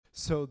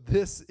So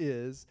this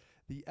is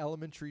the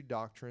elementary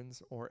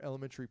doctrines or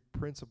elementary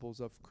principles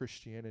of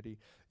Christianity.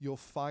 You'll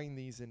find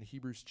these in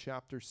Hebrews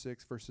chapter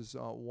 6, verses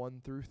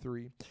 1 through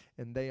 3,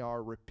 and they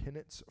are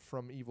repentance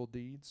from evil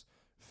deeds,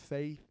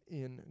 faith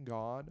in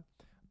God,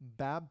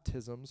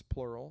 baptisms,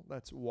 plural,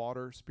 that's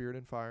water, spirit,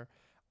 and fire,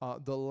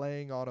 the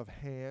laying on of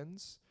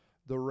hands,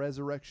 the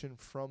resurrection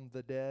from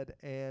the dead,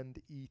 and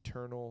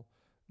eternal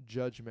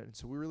judgment. And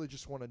so we really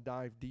just want to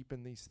dive deep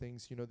in these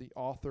things. You know, the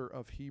author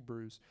of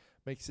Hebrews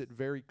makes it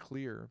very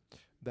clear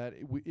that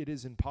it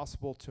is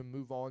impossible to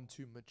move on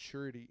to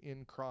maturity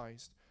in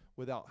Christ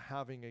without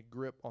having a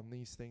grip on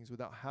these things,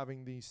 without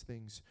having these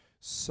things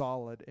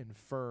solid and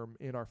firm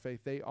in our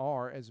faith. They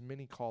are, as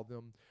many call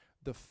them,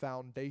 the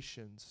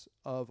foundations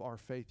of our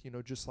faith. You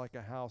know, just like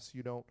a house,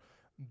 you don't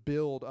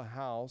build a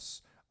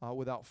house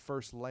without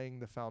first laying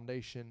the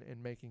foundation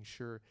and making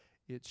sure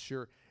it's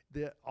sure.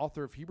 The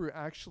author of Hebrew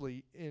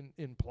actually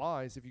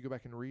implies, if you go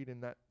back and read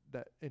in that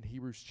in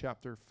Hebrews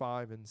chapter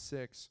 5 and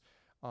 6,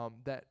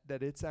 that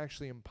it's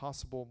actually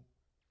impossible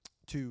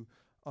to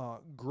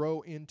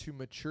grow into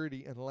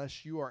maturity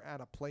unless you are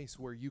at a place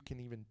where you can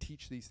even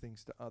teach these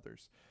things to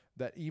others.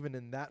 That even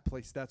in that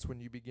place, that's when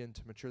you begin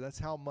to mature. That's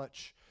how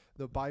much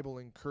the Bible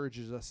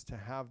encourages us to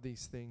have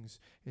these things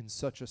in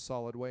such a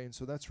solid way. And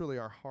so that's really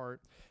our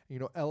heart. You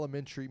know,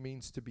 elementary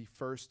means to be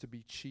first, to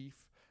be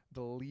chief,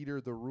 the leader,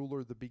 the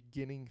ruler, the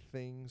beginning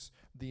things,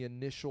 the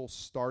initial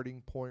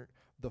starting point,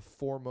 the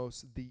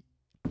foremost, the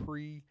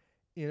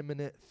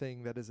preeminent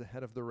thing that is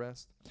ahead of the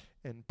rest.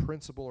 And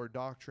principle or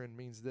doctrine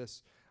means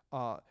this.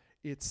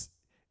 It's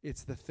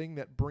the thing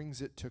that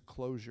brings it to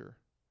closure.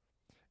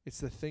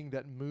 It's the thing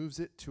that moves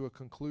it to a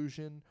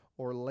conclusion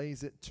or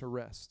lays it to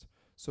rest.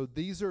 So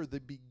these are the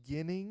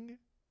beginning,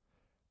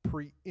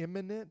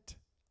 preeminent,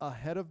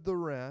 ahead of the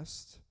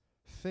rest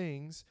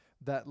things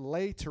that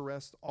lay to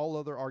rest all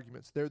other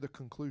arguments. They're the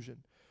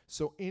conclusion.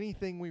 So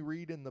anything we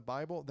read in the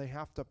Bible, they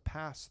have to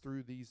pass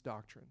through these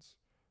doctrines.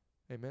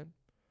 Amen?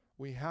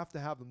 We have to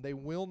have them. They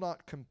will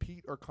not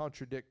compete or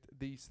contradict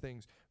these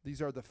things.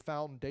 These are the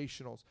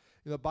foundationals.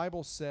 The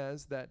Bible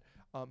says that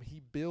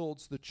he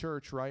builds the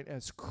church, right,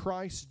 as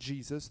Christ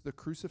Jesus, the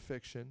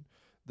crucifixion,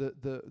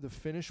 the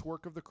finished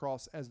work of the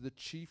cross as the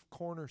chief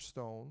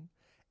cornerstone,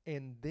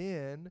 and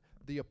then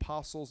the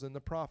apostles and the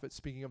prophets,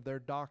 speaking of their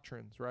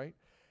doctrines, right?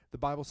 The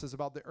Bible says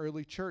about the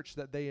early church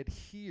that they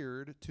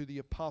adhered to the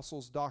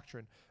apostles'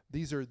 doctrine.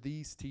 These are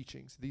these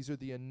teachings. These are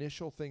the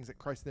initial things that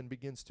Christ then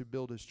begins to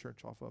build his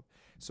church off of.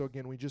 So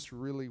again, we just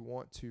really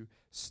want to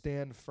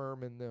stand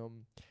firm in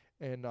them.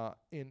 And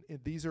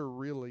these are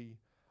really,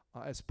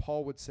 as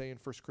Paul would say in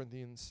 1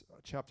 Corinthians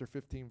chapter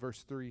 15,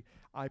 verse 3,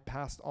 I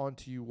passed on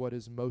to you what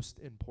is most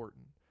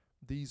important.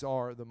 These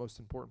are the most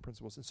important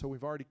principles. And so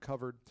we've already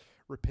covered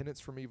repentance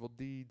from evil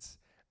deeds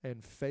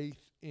and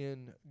faith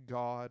in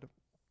God.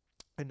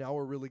 And now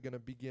we're really going to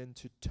begin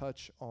to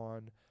touch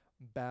on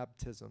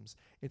baptisms.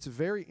 It's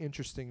very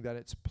interesting that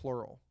it's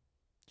plural.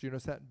 Do you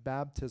notice that?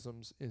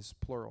 Baptisms is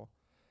plural.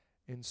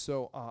 And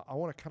so I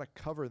want to kind of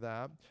cover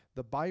that.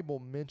 The Bible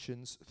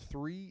mentions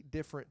 3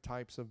 different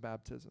types of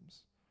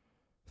baptisms.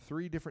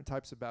 3 different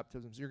types of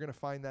baptisms. You're going to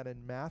find that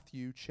in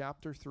Matthew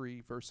chapter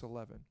 3, verse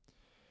 11.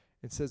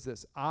 It says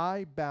this,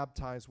 I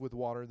baptize with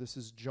water. This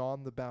is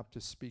John the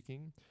Baptist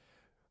speaking.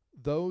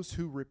 Those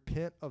who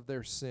repent of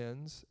their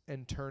sins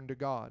and turn to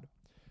God.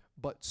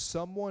 But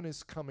someone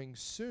is coming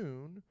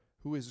soon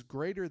who is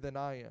greater than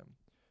I am,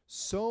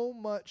 so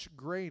much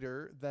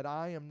greater that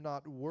I am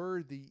not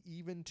worthy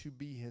even to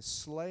be his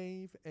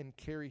slave and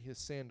carry his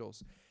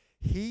sandals.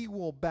 He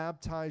will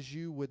baptize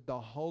you with the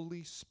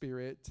Holy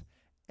Spirit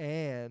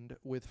and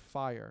with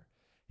fire.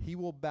 He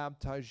will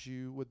baptize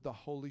you with the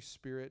Holy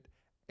Spirit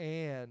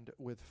and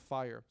with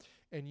fire.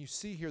 And you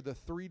see here the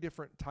 3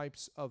 different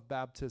types of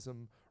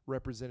baptism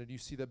represented. You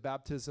see the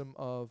baptism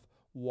of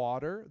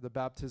water, the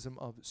baptism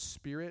of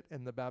spirit,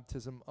 and the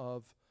baptism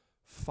of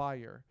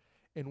fire.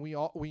 And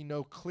we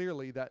know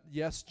clearly that,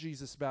 yes,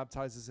 Jesus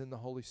baptizes in the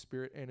Holy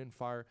Spirit and in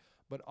fire,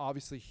 but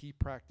obviously he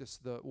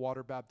practiced the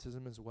water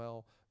baptism as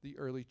well. The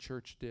early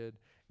church did.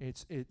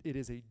 It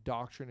is a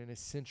doctrine, an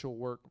essential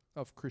work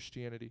of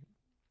Christianity.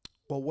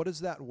 Well, what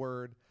does that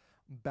word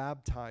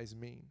baptize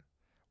mean?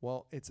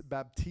 Well, it's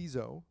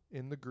baptizo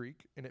in the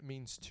Greek, and it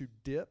means to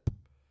dip,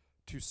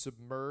 to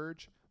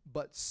submerge,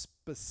 but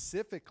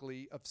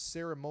specifically of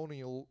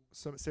ceremonial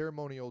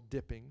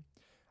dipping.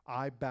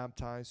 I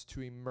baptize,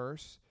 to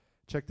immerse.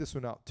 Check this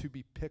one out, to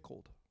be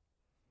pickled.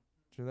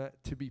 Do you know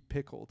that? To be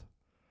pickled.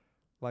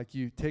 Like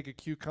you take a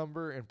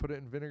cucumber and put it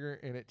in vinegar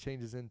and it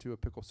changes into a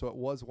pickle. So it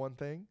was one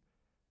thing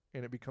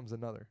and it becomes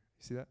another.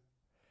 You see that?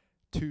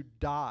 To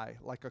dye,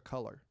 like a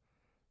color.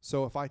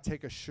 So if I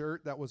take a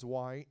shirt that was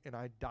white and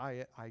I dye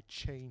it, I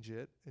change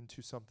it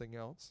into something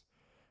else.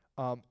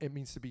 It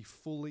means to be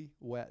fully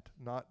wet,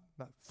 not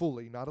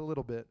fully, not a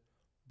little bit,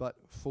 but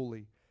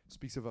fully. It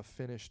speaks of a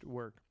finished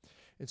work.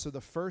 And so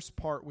the first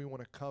part we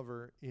want to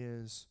cover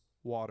is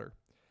water.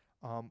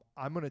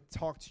 I'm going to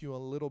talk to you a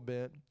little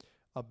bit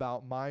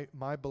about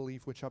my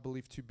belief, which I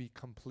believe to be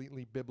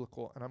completely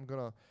biblical. And I'm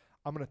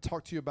I'm going to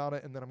talk to you about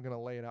it, and then I'm going to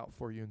lay it out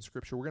for you in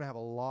Scripture. We're going to have a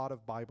lot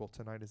of Bible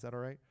tonight. Is that all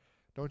right?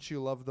 Don't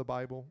you love the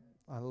Bible?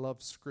 I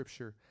love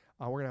Scripture.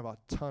 We're going to have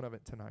a ton of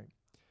it tonight.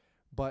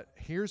 But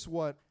here's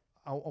what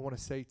I want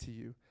to say to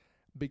you,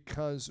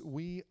 because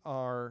we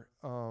are,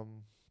 how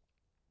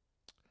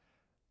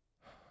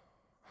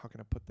can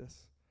I put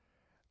this?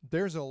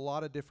 There's a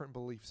lot of different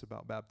beliefs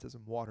about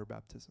baptism, water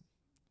baptism.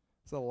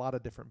 There's a lot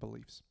of different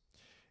beliefs.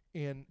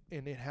 And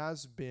it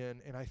has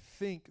been, and I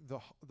think the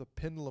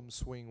pendulum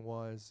swing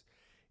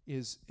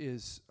is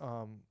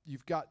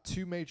you've got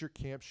two major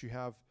camps. You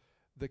have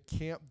the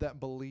camp that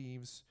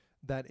believes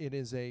that it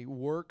is a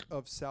work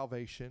of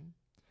salvation,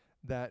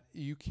 that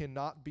you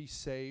cannot be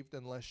saved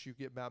unless you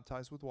get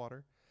baptized with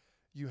water.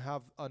 You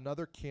have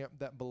another camp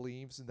that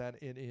believes that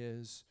it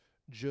is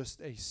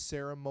just a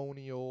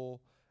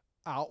ceremonial,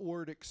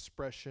 outward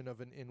expression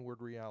of an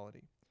inward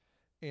reality.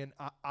 And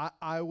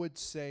I would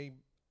say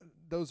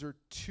those are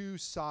two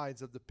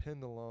sides of the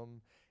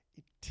pendulum.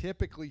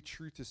 Typically,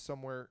 truth is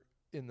somewhere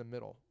in the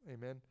middle.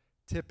 Amen?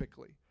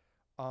 Typically.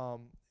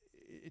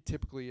 It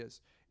typically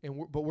is.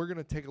 But we're going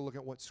to take a look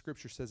at what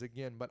Scripture says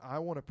again. But I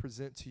want to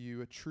present to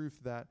you a truth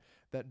that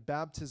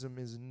baptism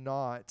is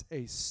not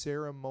a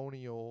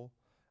ceremonial,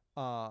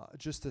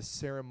 just a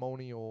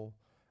ceremonial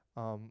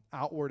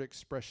outward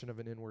expression of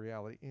an inward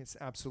reality. It's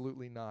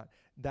absolutely not.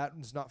 That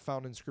is not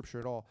found in Scripture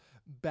at all.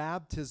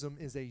 Baptism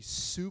is a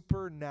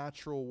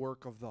supernatural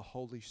work of the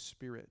Holy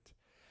Spirit.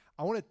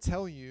 I want to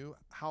tell you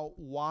how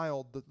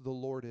wild the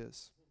Lord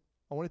is.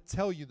 I want to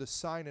tell you the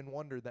sign and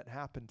wonder that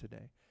happened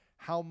today.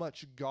 How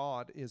much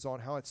God is on,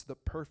 how it's the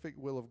perfect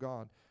will of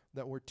God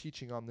that we're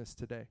teaching on this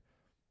today.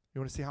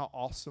 You want to see how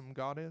awesome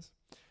God is?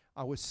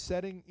 I was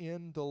sitting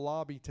in the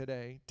lobby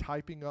today,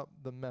 typing up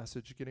the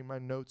message, getting my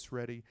notes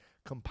ready,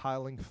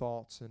 compiling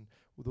thoughts and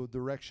the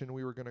direction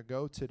we were going to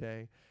go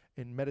today,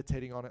 and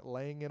meditating on it,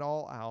 laying it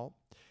all out.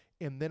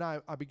 And then I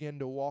began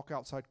to walk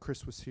outside.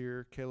 Chris was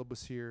here. Caleb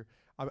was here.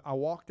 I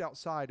walked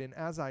outside, and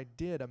as I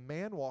did, a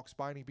man walks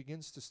by, and he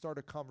begins to start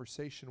a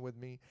conversation with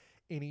me.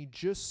 And he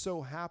just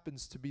so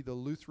happens to be the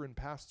Lutheran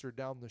pastor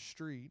down the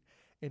street.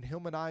 And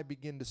him and I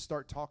begin to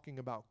start talking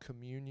about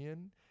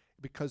communion.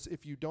 Because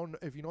if you don't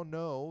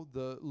know,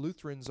 the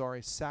Lutherans are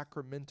a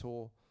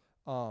sacramental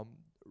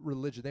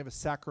religion. They have a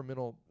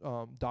sacramental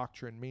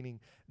doctrine, meaning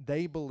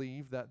they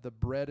believe that the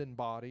bread and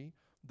body,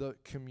 the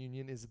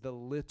communion, is the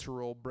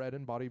literal bread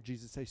and body of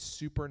Jesus, a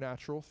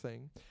supernatural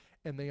thing.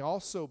 And they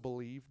also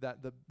believe that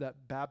that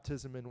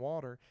baptism in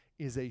water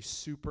is a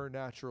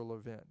supernatural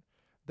event,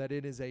 that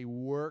it is a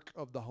work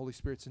of the Holy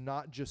Spirit. It's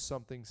not just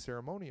something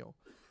ceremonial.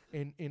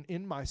 And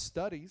in my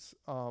studies,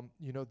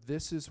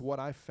 this is what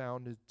I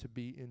found to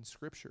be in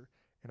Scripture.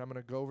 And I'm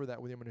going to go over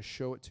that with you. I'm going to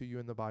show it to you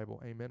in the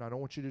Bible. Amen. I don't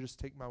want you to just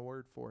take my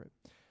word for it.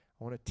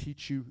 I want to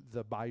teach you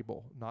the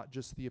Bible, not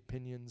just the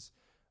opinions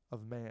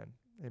of man.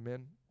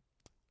 Amen.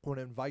 I want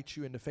to invite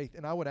you into faith.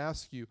 And I would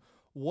ask you,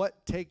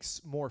 what takes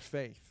more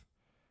faith?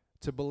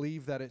 To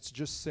believe that it's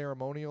just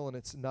ceremonial and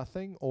it's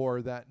nothing,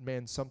 or that,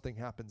 man, something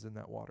happens in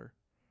that water.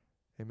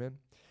 Amen.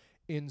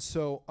 And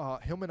so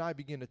him and I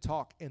began to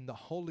talk, and the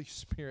Holy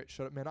Spirit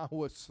showed up. Man, I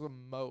was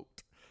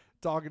smoked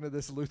talking to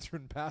this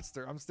Lutheran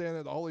pastor. I'm standing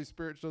there, the Holy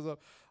Spirit shows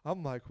up.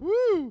 I'm like,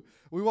 woo!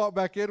 We walked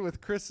back in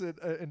with Chris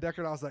and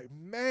Decker, and I was like,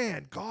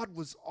 man, God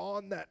was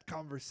on that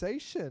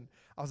conversation.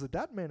 I was like,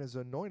 that man is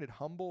anointed,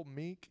 humble,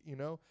 meek,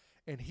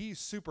 and he's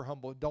super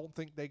humble. Don't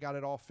think they got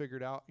it all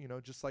figured out,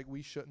 just like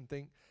we shouldn't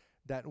think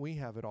that we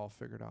have it all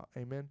figured out.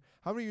 Amen.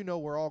 How many of you know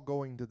we're all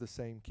going to the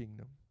same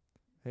kingdom?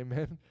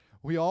 Amen.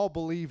 We all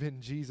believe in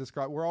Jesus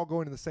Christ. We're all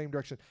going in the same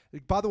direction.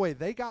 By the way,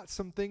 they got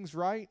some things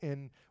right,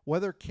 and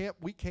whether camp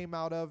we came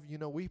out of,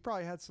 we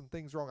probably had some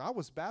things wrong. I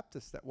was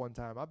Baptist at one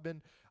time.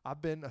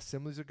 I've been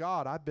Assemblies of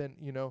God. I've been,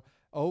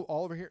 all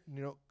over here.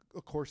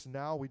 Of course,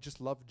 now we just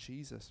love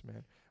Jesus,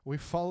 man. We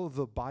follow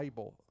the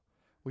Bible.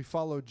 We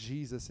follow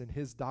Jesus and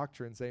his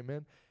doctrines.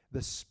 Amen.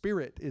 The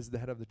Spirit is the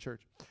head of the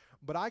church.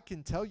 But I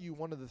can tell you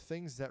one of the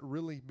things that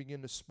really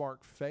began to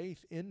spark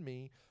faith in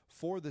me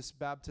for this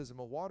baptism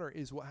of water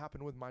is what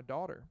happened with my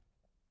daughter.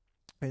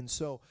 And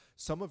so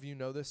some of you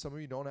know this, some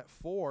of you don't. At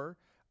 4,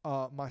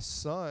 my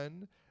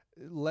son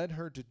led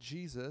her to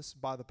Jesus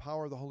by the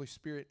power of the Holy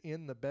Spirit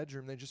in the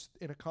bedroom. They just,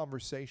 in a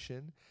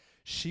conversation,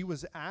 she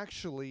was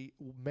actually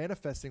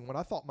manifesting what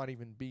I thought might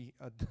even be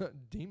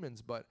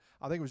demons, but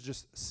I think it was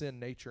just sin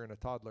nature in a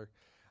toddler.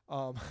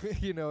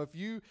 If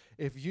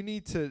you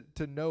need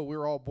to know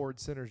we're all born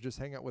sinners, just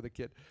hang out with a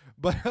kid.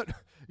 But,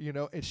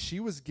 and she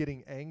was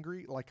getting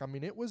angry.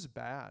 It was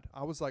bad.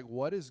 I was like,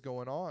 what is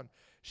going on?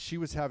 She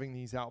was having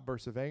these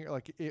outbursts of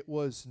anger. It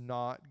was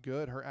not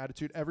good. Her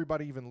attitude,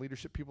 everybody, even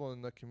leadership people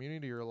in the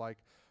community are like,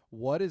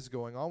 what is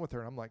going on with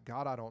her? And I'm like,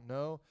 God, I don't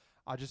know.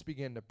 I just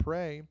began to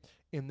pray.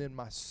 And then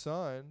my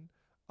son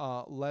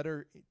led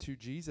her to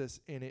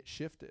Jesus, and it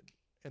shifted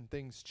and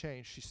things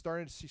changed.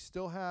 She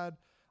still had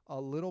a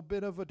little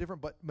bit of a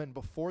different, but man,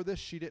 before this,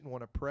 she didn't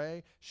want to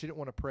pray. She didn't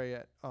want to pray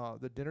at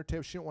the dinner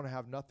table. She didn't want to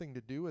have nothing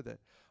to do with it.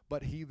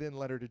 But he then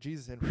led her to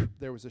Jesus, and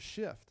there was a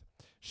shift.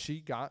 She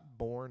got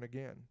born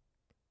again.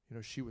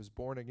 She was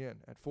born again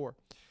at 4.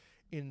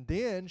 And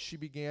then she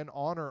began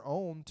on her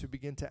own to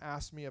begin to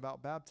ask me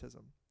about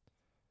baptism.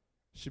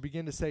 She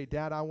began to say,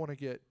 Dad, I want to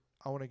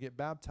get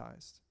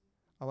baptized.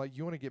 I'm like,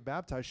 you want to get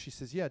baptized? She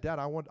says, yeah, Dad,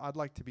 I'd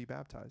like to be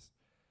baptized.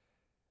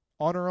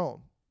 On her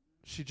own.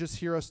 She'd just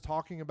hear us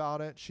talking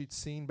about it. She'd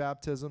seen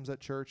baptisms at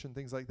church and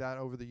things like that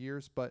over the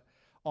years. But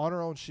on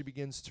her own, she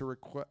begins to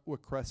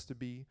request to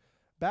be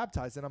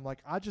baptized. And I'm like,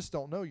 I just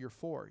don't know. You're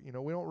 4. We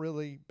don't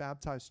really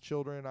baptize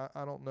children.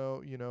 I don't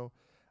know,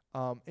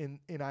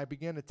 and I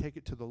began to take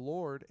it to the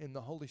Lord, and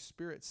the Holy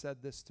Spirit said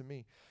this to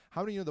me.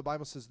 How many of you know the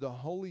Bible says the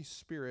Holy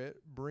Spirit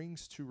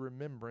brings to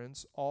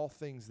remembrance all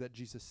things that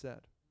Jesus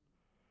said?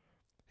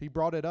 He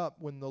brought it up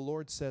when the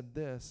Lord said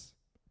this,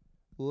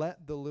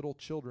 let the little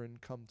children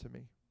come to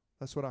me.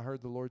 That's what I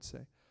heard the Lord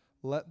say.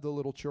 Let the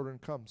little children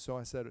come. So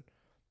I said,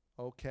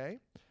 okay.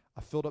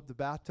 I filled up the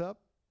bathtub,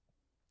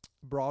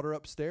 brought her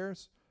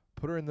upstairs,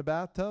 put her in the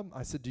bathtub.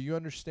 I said, do you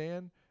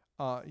understand,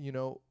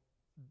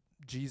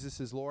 Jesus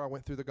is Lord? I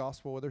went through the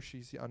gospel with her.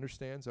 She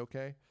understands,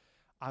 okay.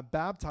 I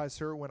baptized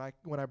her when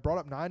I brought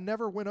up. Now, I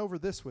never went over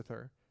this with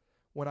her.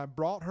 When I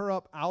brought her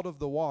up out of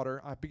the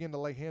water, I began to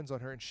lay hands on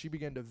her, and she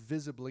began to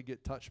visibly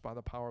get touched by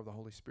the power of the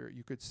Holy Spirit.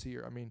 You could see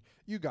her. I mean,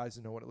 you guys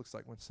know what it looks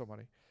like when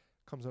somebody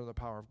comes under the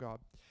power of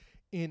God.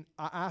 And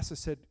I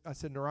said,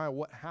 Nariah,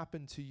 what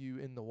happened to you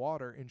in the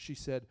water? And she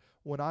said,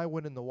 when I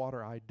went in the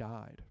water, I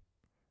died,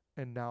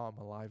 and now I'm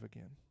alive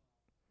again.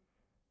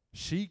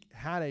 She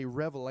had a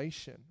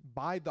revelation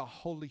by the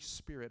Holy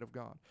Spirit of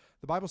God.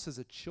 The Bible says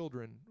the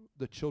children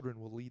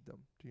will lead them.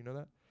 Do you know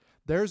that?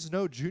 There's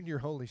no junior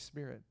Holy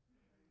Spirit.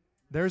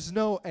 There's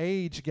no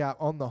age gap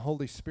on the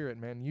Holy Spirit,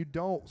 man. You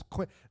don't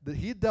quit.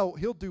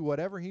 He'll do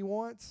whatever he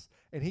wants,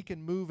 and he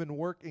can move and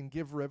work and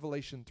give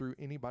revelation through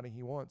anybody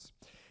he wants.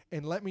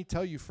 And let me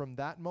tell you, from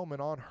that moment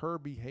on, her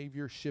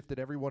behavior shifted.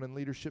 Everyone in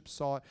leadership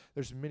saw it.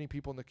 There's many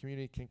people in the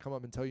community can come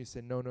up and tell you,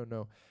 say,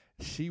 no.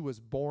 She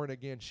was born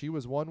again. She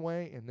was one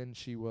way, and then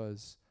she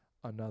was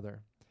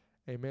another.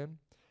 Amen?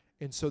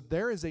 And so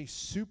there is a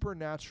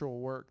supernatural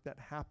work that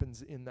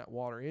happens in that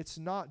water. It's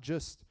not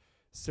just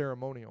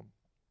ceremonial.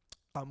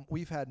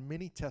 We've had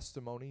many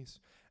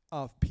testimonies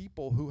of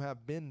people who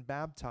have been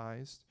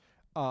baptized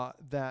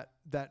that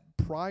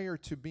prior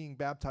to being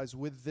baptized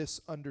with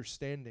this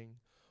understanding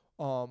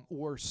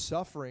were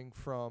suffering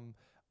from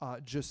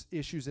just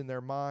issues in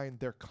their mind,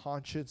 their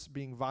conscience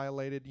being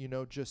violated,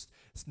 just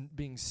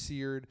being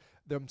seared,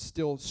 them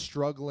still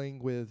struggling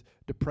with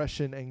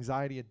depression,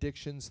 anxiety,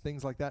 addictions,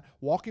 things like that,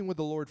 walking with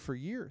the Lord for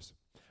years,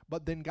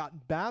 but then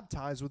got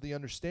baptized with the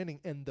understanding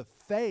and the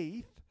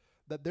faith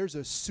that there's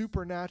a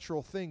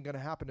supernatural thing going to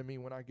happen to me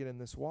when I get in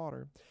this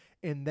water.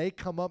 And they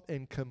come up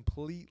and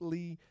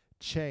completely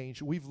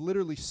change. We've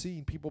literally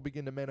seen people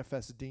begin to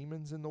manifest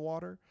demons in the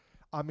water.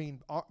 I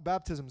mean,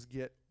 baptisms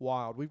get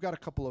wild. We've got a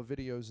couple of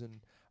videos,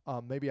 and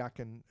maybe I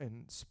can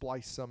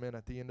splice some in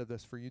at the end of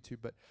this for YouTube.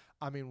 But,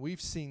 I mean,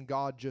 we've seen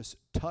God just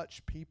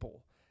touch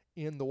people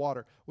in the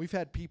water. We've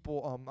had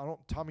people,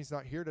 Tommy's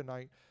not here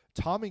tonight.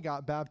 Tommy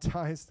got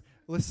baptized,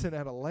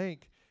 at a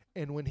lake.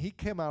 And when he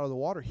came out of the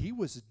water, he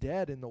was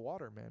dead in the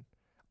water, man.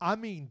 I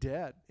mean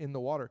dead in the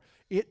water.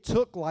 It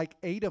took like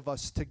 8 of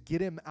us to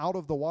get him out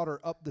of the water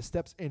up the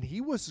steps, and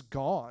he was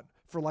gone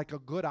for like a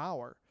good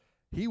hour.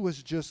 He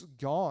was just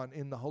gone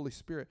in the Holy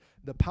Spirit.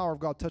 The power of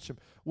God touched him.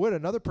 Would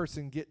another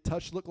person get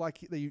touched? Looked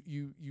like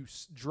you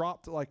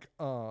dropped like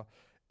a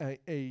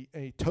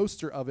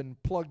toaster oven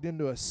plugged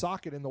into a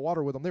socket in the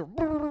water with them. They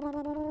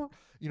were,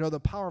 the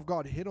power of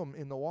God hit them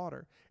in the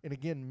water. And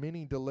again,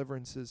 many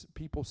deliverances,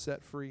 people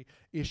set free,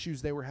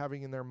 issues they were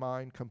having in their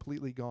mind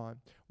completely gone.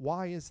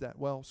 Why is that?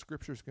 Well,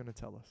 Scripture's going to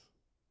tell us.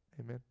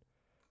 Amen.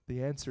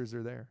 The answers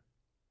are there.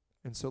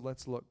 And so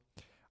let's look.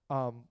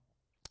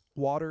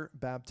 Water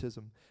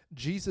baptism.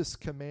 Jesus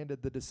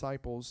commanded the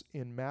disciples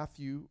in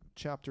Matthew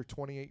chapter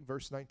 28,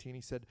 verse 19.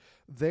 He said,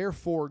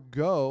 "Therefore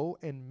go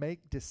and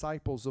make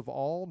disciples of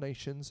all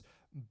nations,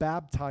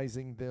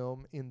 baptizing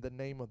them in the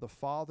name of the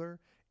Father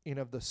and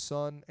of the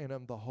Son and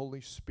of the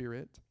Holy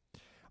Spirit."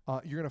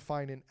 You're going to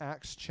find in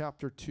Acts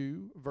chapter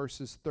 2,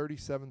 verses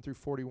 37 through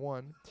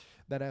 41,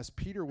 that as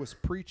Peter was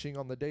preaching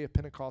on the day of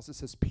Pentecost, it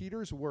says,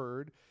 Peter's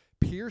word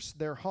pierced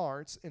their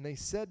hearts, and they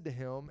said to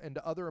him and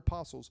to other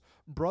apostles,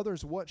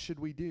 "Brothers, what should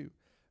we do?"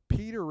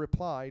 Peter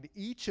replied,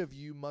 "Each of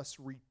you must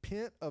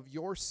repent of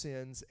your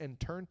sins and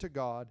turn to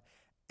God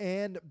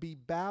and be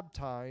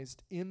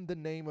baptized in the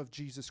name of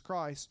Jesus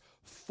Christ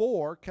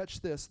for," catch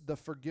this, "the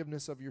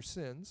forgiveness of your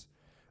sins.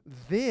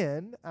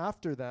 Then,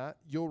 after that,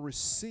 you'll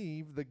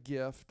receive the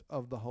gift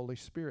of the Holy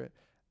Spirit."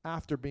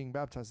 After being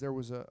baptized, there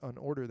was an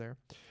order there.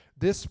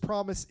 "This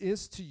promise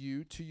is to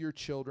you, to your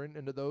children,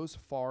 and to those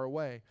far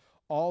away,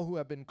 all who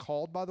have been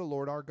called by the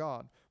Lord our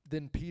God."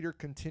 Then Peter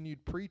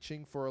continued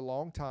preaching for a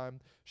long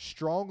time,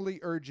 strongly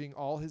urging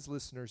all his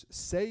listeners,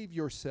 "Save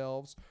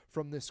yourselves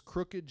from this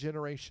crooked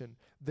generation."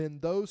 Then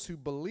those who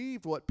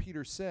believed what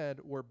Peter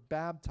said were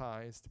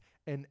baptized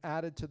and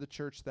added to the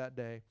church that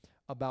day,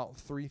 about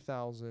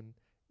 3,000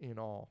 in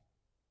all.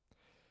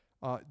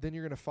 Then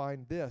you're going to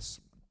find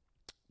this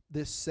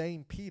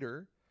same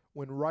Peter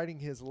when writing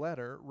his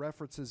letter,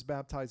 references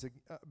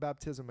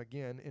baptism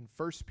again in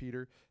 1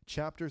 Peter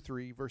chapter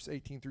 3, verse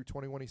 18 through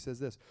 21. He says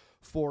this,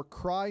 "For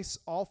Christ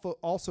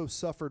also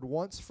suffered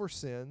once for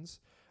sins,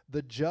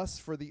 the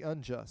just for the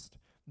unjust,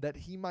 that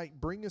he might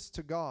bring us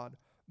to God,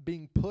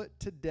 being put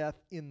to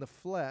death in the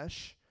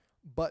flesh,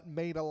 but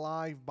made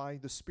alive by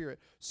the Spirit."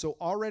 So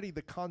already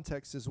the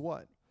context is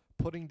what?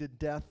 Putting to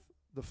death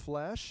the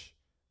flesh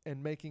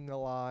and making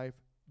alive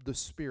the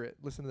Spirit.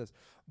 Listen to this.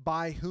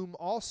 "By whom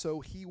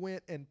also he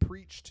went and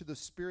preached to the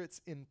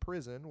spirits in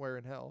prison," where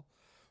in hell,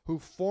 "who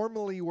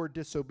formerly were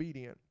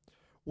disobedient,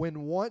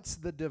 when once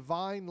the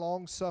divine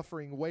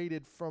long-suffering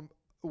waited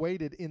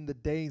in the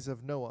days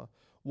of Noah,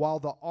 while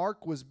the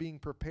ark was being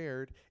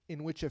prepared,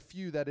 in which a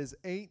few, that is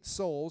 8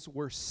 souls,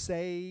 were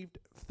saved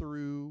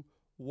through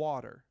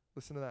water."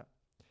 Listen to that.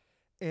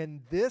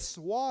 "And this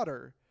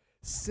water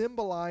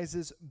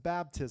symbolizes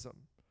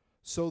baptism.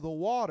 So the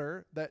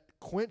water that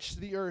quenched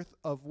the earth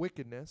of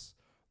wickedness,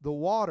 the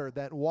water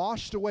that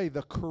washed away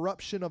the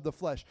corruption of the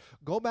flesh."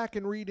 Go back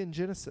and read in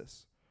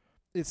Genesis.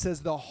 It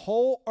says the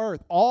whole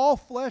earth, all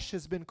flesh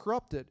has been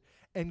corrupted,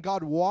 and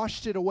God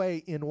washed it away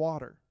in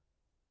water.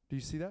 Do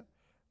you see that?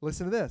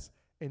 Listen to this.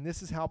 And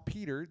this is how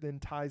Peter then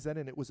ties that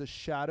in. It was a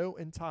shadow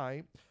and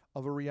type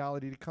of a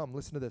reality to come.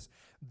 Listen to this.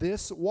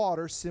 "This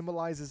water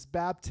symbolizes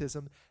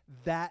baptism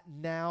that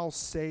now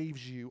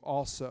saves you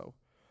also.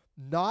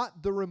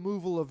 Not the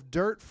removal of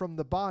dirt from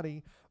the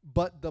body,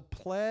 but the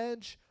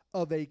pledge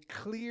of a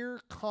clear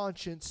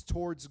conscience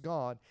towards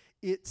God.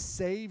 It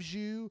saves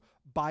you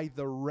by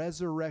the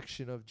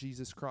resurrection of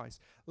Jesus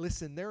Christ."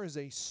 Listen, there is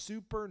a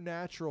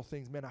supernatural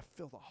thing. Man, I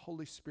feel the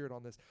Holy Spirit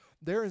on this.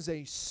 There is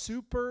a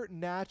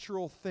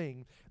supernatural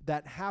thing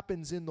that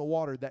happens in the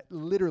water that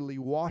literally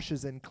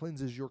washes and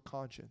cleanses your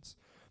conscience.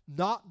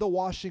 Not the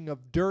washing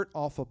of dirt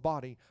off a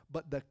body,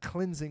 but the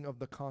cleansing of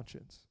the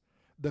conscience,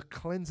 the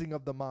cleansing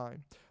of the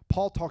mind.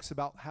 Paul talks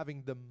about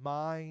having the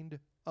mind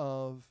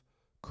of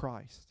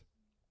Christ.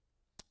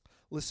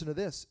 Listen to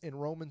this. In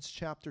Romans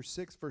chapter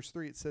 6, verse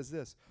 3, it says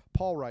this.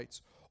 Paul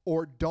writes,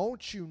 "Or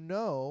don't you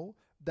know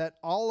that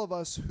all of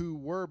us who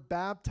were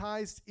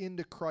baptized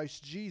into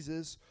Christ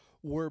Jesus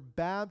were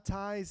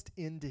baptized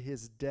into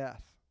his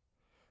death?"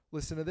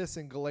 Listen to this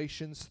in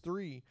Galatians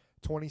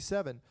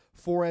 3:27.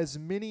 "For as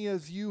many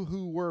of you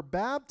who were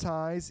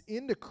baptized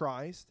into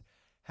Christ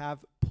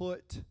have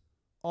put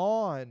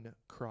on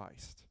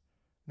Christ."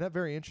 Isn't that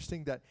very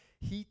interesting that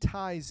he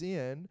ties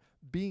in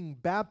being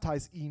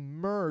baptized,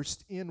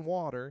 immersed in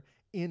water,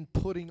 in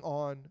putting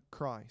on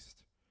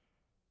Christ?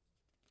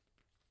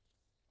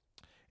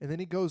 And then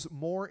he goes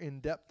more in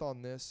depth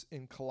on this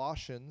in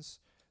Colossians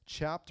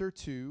chapter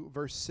 2,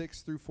 verse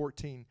 6 through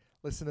 14.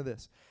 Listen to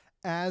this.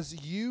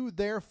 "As you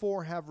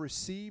therefore have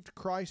received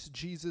Christ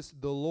Jesus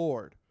the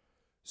Lord,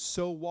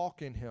 so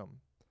walk in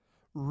him,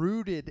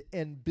 rooted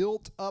and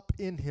built up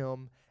in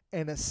him,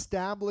 and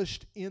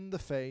established in the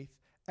faith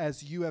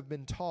as you have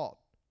been taught,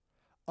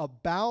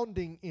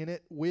 abounding in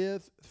it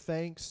with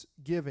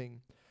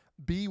thanksgiving.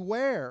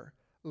 Beware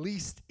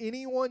lest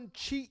anyone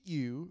cheat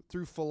you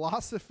through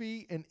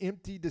philosophy and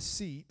empty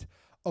deceit,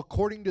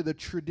 according to the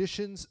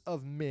traditions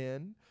of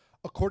men,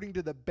 according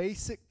to the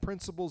basic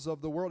principles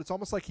of the world." It's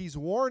almost like he's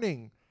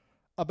warning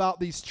about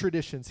these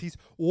traditions. He's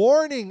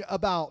warning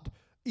about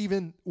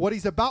even what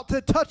he's about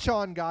to touch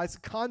on, guys.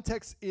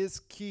 Context is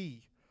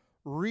key.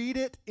 Read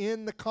it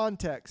in the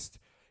context.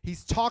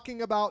 He's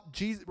talking about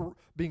Jesus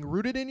being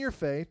rooted in your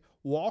faith,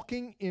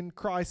 walking in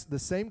Christ, the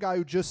same guy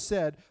who just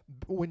said,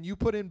 when you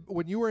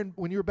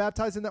were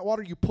baptized in that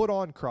water, you put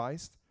on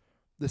Christ.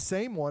 The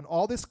same one.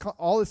 All this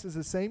is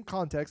the same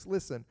context.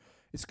 Listen,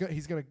 he's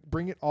going to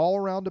bring it all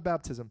around to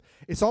baptism.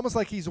 It's almost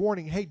like he's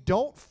warning, hey,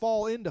 don't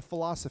fall into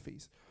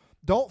philosophies.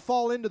 Don't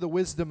fall into the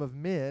wisdom of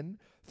men,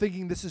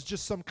 thinking this is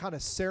just some kind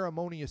of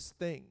ceremonious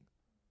thing.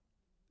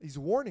 He's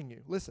warning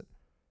you. Listen.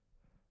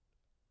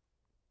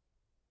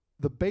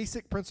 The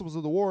basic principles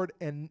of the world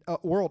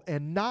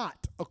and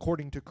not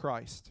according to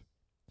Christ.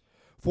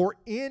 "For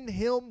in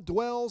him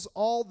dwells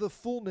all the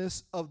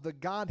fullness of the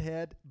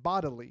Godhead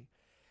bodily,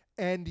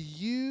 and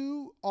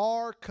you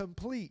are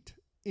complete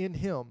in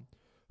him,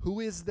 who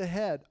is the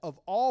head of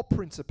all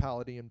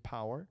principality and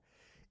power.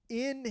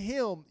 In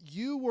him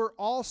you were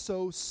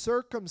also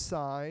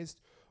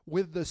circumcised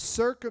with the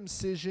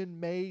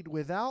circumcision made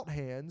without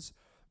hands,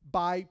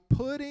 by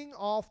putting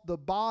off the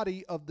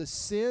body of the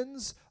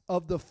sins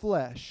of the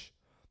flesh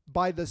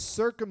by the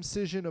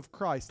circumcision of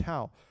Christ."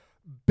 How?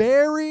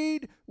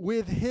 "Buried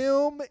with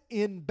him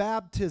in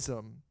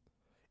baptism,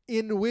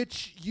 in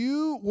which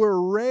you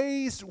were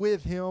raised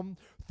with him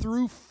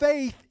through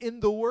faith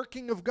in the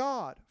working of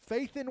God."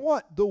 Faith in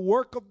what? The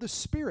work of the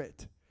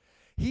Spirit.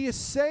 He is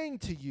saying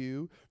to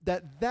you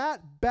that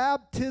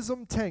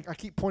baptism tank, I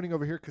keep pointing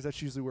over here because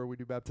that's usually where we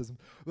do baptism,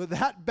 but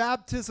that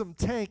baptism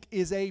tank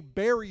is a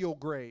burial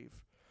grave.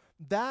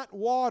 That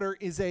water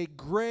is a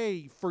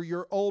grave for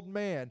your old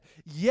man.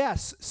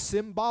 Yes,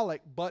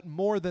 symbolic, but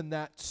more than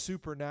that,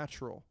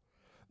 supernatural.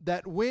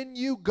 that when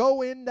you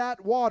go in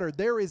that water,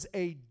 there is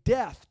a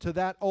death to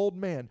that old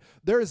man.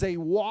 There is a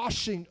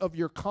washing of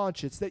your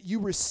conscience, that you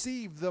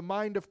receive the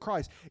mind of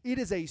Christ. It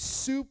is a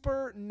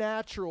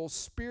supernatural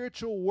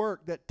spiritual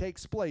work that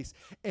takes place.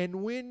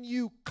 And when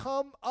you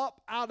come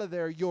up out of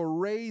there, you're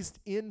raised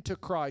into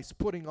Christ,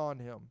 putting on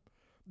him.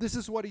 This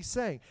is what he's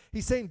saying.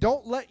 He's saying,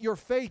 don't let your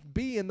faith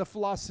be in the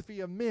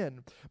philosophy of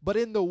men, but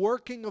in the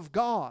working of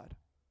God.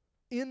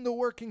 In the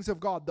workings of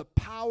God, the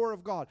power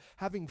of God,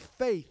 having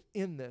faith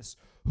in this,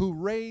 who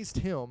raised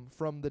him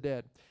from the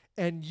dead.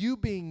 And you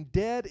being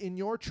dead in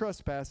your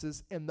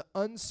trespasses and the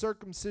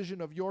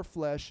uncircumcision of your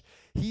flesh,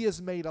 he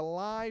is made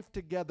alive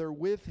together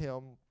with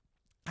him,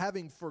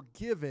 having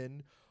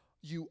forgiven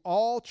you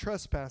all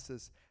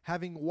trespasses,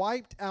 having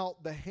wiped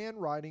out the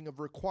handwriting of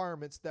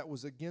requirements that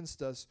was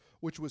against us,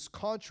 which was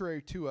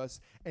contrary to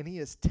us, and he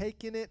has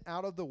taken it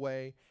out of the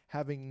way,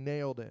 having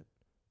nailed it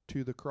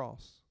to the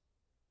cross.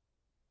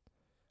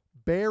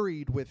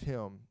 Buried with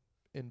him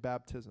in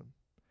baptism,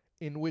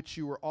 in which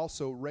you were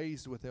also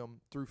raised with him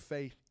through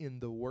faith in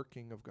the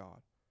working of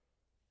God.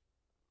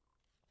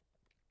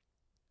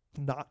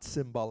 Not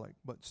symbolic,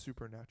 but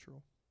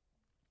supernatural.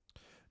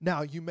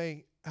 Now, you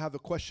may have a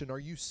question. Are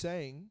you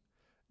saying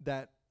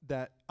that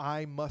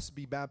I must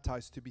be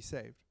baptized to be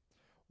saved?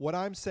 What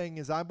I'm saying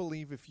is, I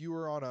believe if you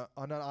were on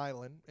an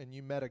island and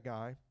you met a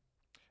guy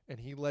and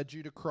he led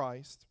you to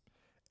Christ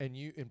and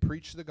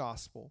preached the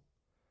gospel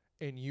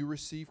and you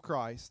received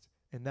Christ,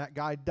 and that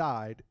guy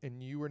died,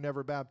 and you were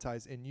never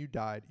baptized, and you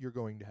died, you're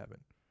going to heaven.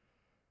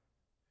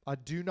 I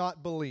do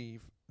not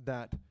believe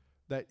that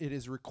it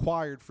is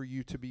required for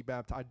you to be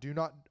baptized. I do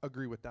not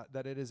agree with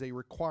that it is a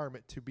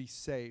requirement to be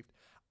saved.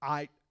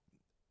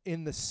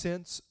 In the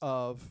sense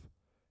of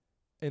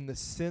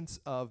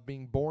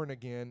being born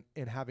again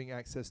and having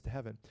access to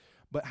heaven.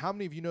 But how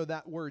many of you know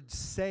that word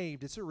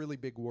saved? It's a really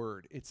big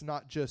word. It's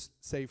not just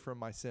saved from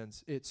my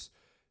sins. It's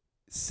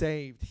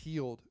saved,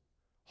 healed,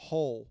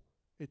 whole.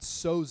 It's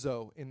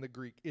sozo in the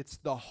Greek. It's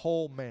the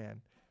whole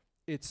man.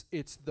 It's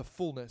the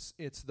fullness.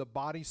 It's the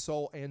body,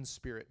 soul, and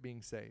spirit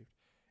being saved.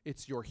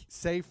 It's your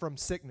saved from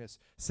sickness,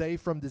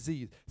 saved from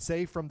disease,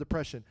 saved from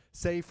depression,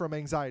 saved from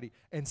anxiety,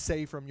 and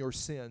saved from your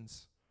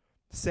sins.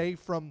 Saved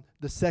from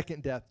the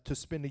second death to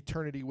spend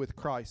eternity with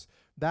Christ.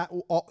 That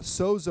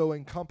sozo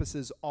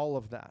encompasses all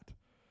of that.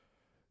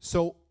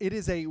 So it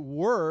is a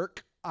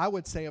work, I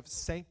would say, of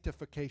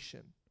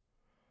sanctification.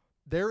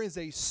 There is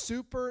a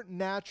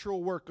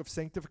supernatural work of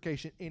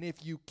sanctification, and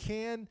if you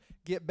can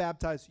get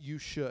baptized, you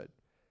should.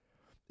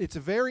 It's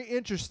very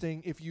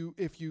interesting if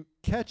you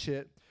catch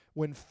it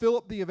when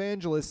Philip the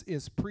evangelist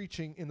is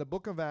preaching in the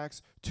book of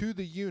Acts to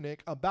the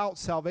eunuch about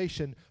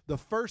salvation. The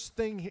first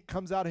thing that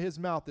comes out of his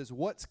mouth is,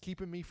 what's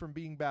keeping me from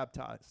being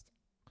baptized?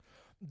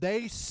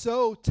 They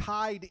so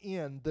tied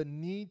in the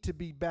need to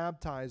be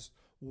baptized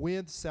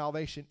with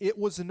salvation. It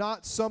was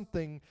not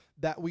something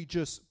that we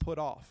just put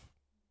off.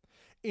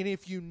 And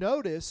if you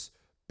notice,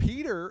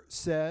 Peter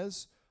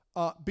says,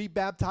 be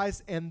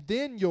baptized and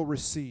then you'll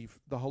receive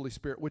the Holy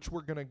Spirit, which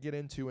we're going to get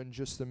into in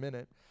just a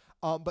minute.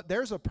 But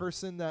there's a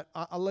person that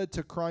I led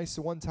to Christ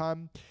one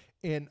time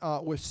and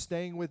was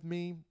staying with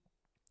me,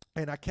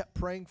 and I kept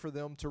praying for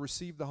them to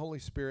receive the Holy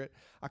Spirit.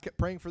 I kept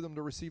praying for them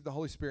to receive the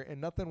Holy Spirit, and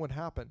nothing would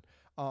happen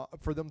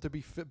for them to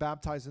be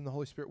baptized in the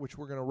Holy Spirit, which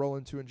we're going to roll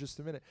into in just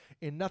a minute.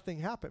 And nothing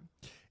happened.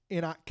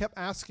 And I kept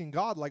asking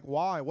God, like,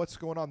 why? What's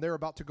going on? They're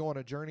about to go on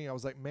a journey. I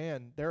was like,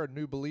 man, they're a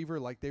new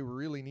believer. Like, they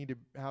really need to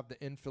have the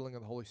infilling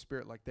of the Holy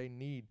Spirit. Like, they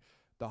need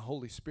the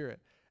Holy Spirit.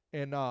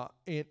 And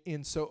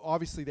so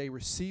obviously they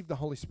received the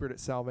Holy Spirit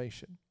at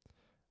salvation.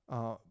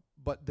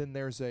 But then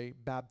there's a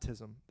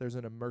baptism. There's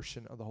an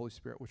immersion of the Holy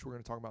Spirit, which we're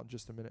going to talk about in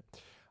just a minute.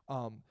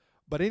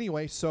 But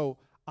anyway, so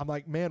I'm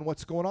like, man,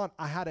 what's going on?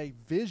 I had a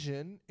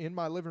vision in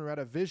my living room. I had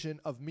a vision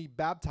of me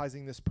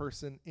baptizing this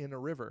person in a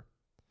river.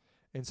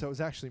 And so it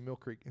was actually Mill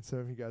Creek. And some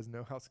of you guys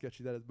know how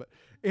sketchy that is. But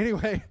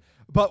anyway,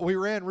 we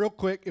ran real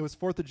quick. It was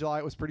 4th of July.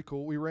 It was pretty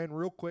cool. We ran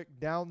real quick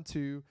down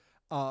to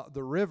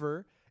the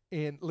river,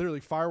 and literally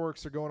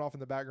fireworks are going off in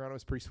the background. It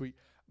was pretty sweet.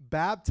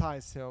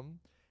 Baptized him.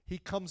 He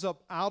comes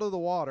up out of the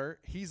water.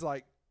 He's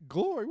like,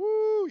 glory,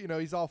 woo. You know,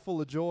 he's all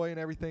full of joy and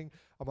everything.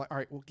 I'm like, all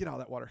right, well, get out of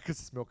that water because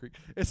it's Mill Creek.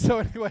 And so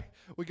anyway,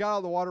 we got out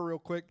of the water real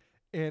quick.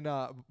 And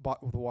the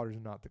water's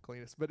not the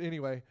cleanest. But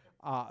anyway,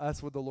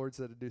 that's what the Lord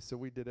said to do. So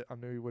we did it. I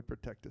knew he would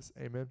protect us.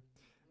 Amen.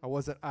 I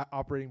wasn't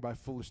operating by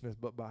foolishness,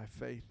 but by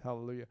faith.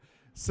 Hallelujah.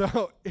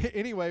 So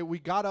anyway, we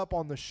got up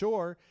on the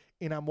shore,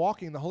 and I'm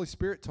walking. The Holy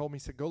Spirit told me, he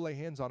said, go lay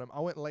hands on him. I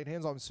went and laid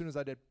hands on him. As soon as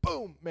I did,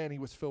 boom, man, he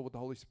was filled with the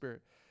Holy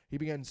Spirit. He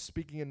began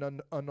speaking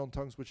in unknown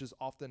tongues, which is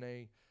often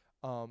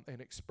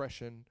an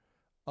expression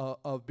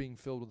of being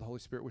filled with the Holy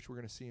Spirit, which we're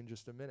going to see in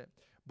just a minute.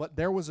 But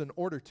there was an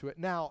order to it.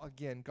 Now,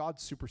 again, God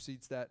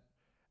supersedes that.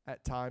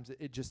 At times,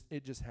 it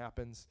just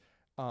happens.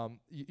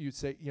 You'd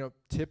say,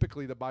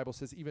 typically the Bible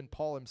says, even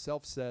Paul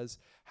himself says,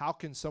 how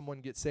can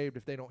someone get saved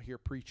if they don't hear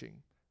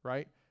preaching,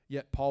 right?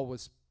 Yet Paul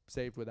was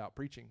saved without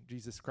preaching.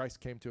 Jesus Christ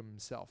came to him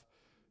himself.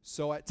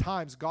 So at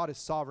times, God is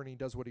sovereign. He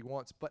does what he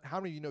wants. But how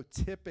many of you know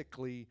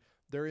typically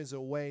There is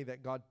a way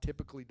that God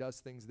typically does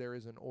things. There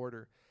is an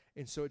order.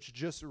 And so it's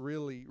just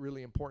really,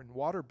 really important.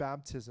 Water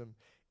baptism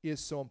is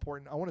so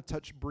important. I want to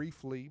touch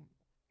briefly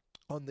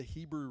on the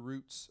Hebrew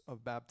roots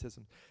of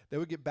baptism. They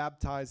would get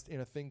baptized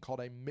in a thing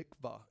called a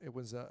mikvah. It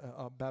was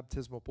a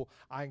baptismal pool.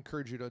 I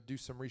encourage you to do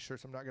some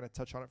research. I'm not going to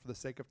touch on it for the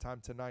sake of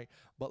time tonight,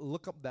 but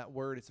look up that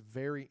word. It's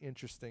very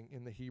interesting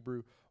in the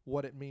Hebrew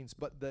what it means.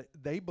 But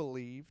they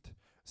believed,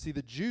 see,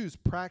 the Jews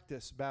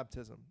practiced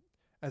baptism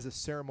as a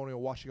ceremonial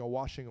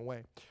washing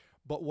away.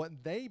 But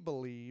what they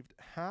believed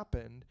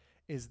happened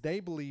is they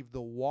believed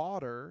the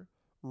water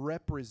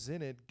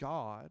represented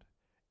God,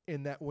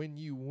 in that when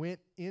you went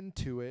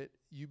into it,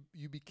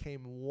 you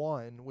became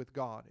one with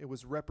God. It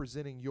was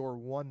representing your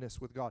oneness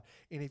with God.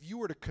 And if you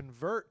were to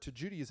convert to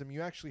Judaism,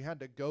 you actually had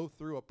to go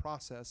through a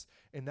process,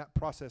 and that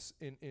process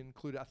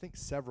included, I think,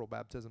 several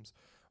baptisms.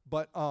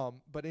 But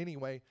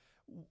anyway,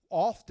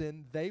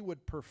 often they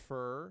would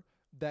prefer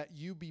that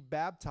you be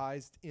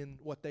baptized in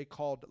what they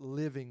called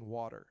living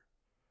water,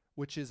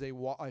 which is a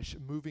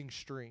moving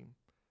stream,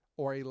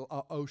 or a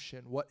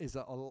ocean. What is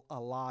a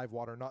live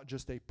water, not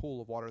just a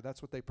pool of water.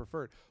 That's what they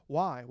preferred.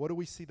 Why? What do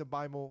we see the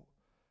Bible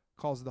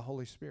calls the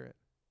Holy Spirit?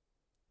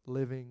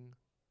 Living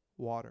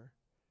water.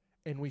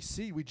 And we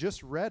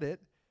just read it.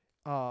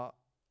 Paul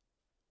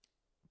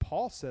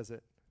says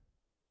it.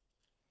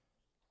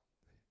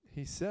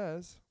 He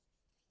says,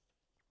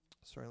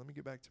 sorry, let me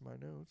get back to my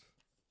notes.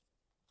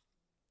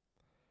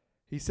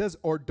 He says,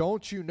 or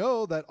don't you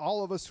know that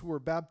all of us who were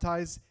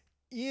baptized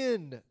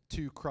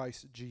into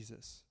Christ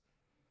Jesus?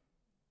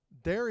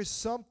 There is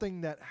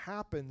something that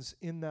happens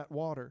in that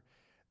water.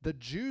 The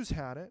Jews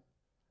had it.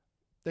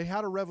 They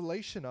had a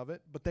revelation of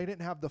it, but they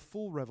didn't have the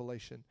full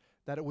revelation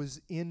that it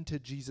was into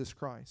Jesus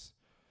Christ.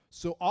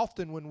 So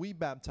often when we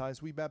baptize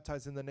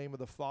in the name of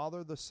the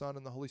Father, the Son,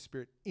 and the Holy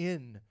Spirit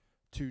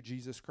into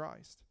Jesus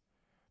Christ.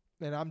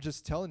 And I'm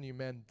just telling you,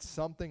 man,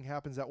 something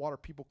happens in that water.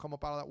 People come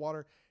up out of that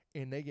water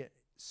and they get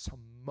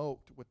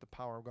smoked with the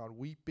power of God.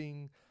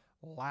 Weeping,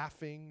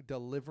 laughing,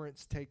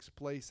 deliverance takes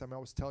place. I mean, I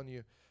was telling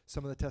you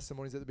some of the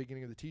testimonies at the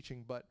beginning of the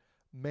teaching, but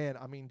man,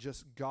 I mean,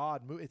 just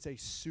God move. It's a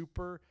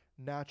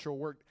supernatural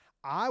work.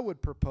 I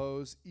would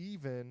propose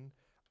even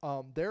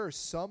there are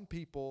some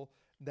people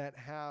that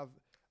have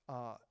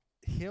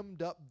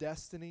hemmed up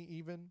destiny,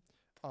 even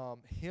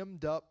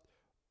hemmed up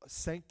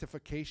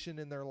sanctification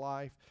in their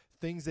life,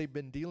 things they've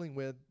been dealing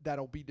with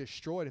that'll be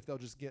destroyed if they'll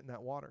just get in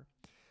that water.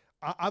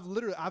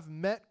 I've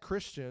met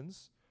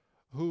Christians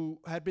who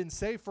had been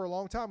saved for a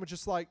long time, and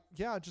just like,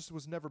 yeah, I just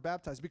was never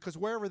baptized, because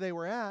wherever they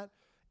were at,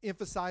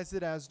 emphasized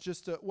it as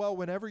just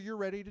whenever you're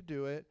ready to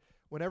do it,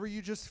 whenever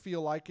you just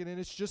feel like it, and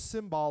it's just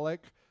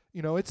symbolic,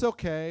 it's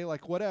okay,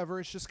 like whatever,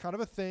 it's just kind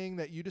of a thing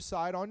that you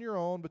decide on your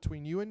own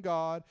between you and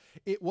God.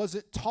 It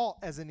wasn't taught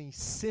as an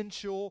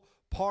essential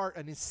part,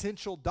 an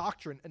essential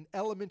doctrine, an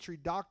elementary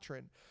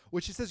doctrine,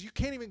 which it says you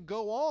can't even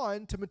go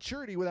on to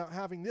maturity without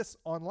having this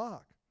on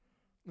lock.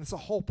 That's the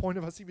whole point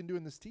of us even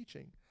doing this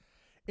teaching.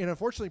 And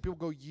unfortunately, people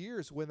go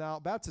years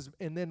without baptism.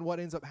 And then what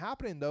ends up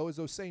happening, though, is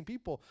those same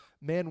people,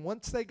 man,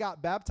 once they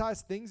got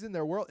baptized, things in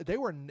their world, they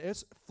were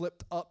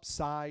flipped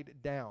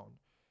upside down.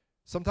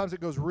 Sometimes it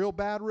goes real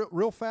bad,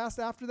 real fast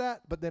after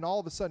that, but then all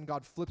of a sudden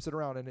God flips it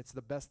around, and it's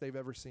the best they've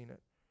ever seen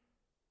it.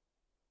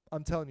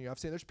 I'm telling you, I've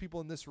seen there's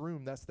people in this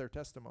room, that's their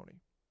testimony.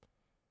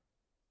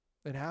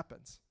 It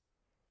happens.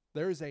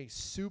 There is a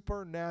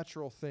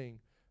supernatural thing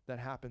that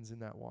happens in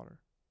that water.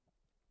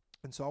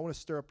 And so I want to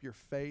stir up your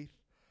faith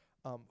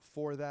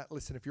for that.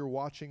 Listen, if you're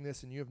watching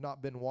this and you have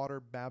not been water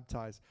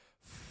baptized,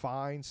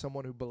 find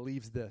someone who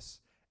believes this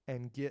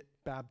and get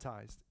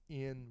baptized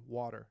in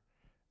water.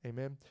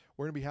 Amen.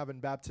 We're going to be having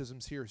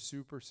baptisms here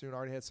super soon. I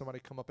already had somebody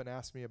come up and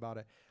ask me about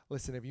it.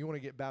 Listen, if you want to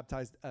get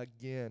baptized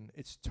again,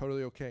 it's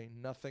totally okay.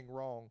 Nothing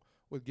wrong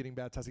with getting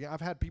baptized again. I've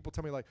had people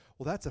tell me like,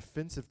 well, that's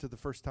offensive to the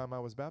first time I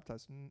was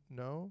baptized.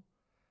 No,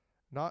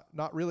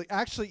 not really.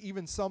 Actually,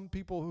 even some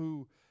people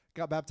who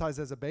got baptized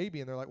as a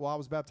baby, and they're like, well, I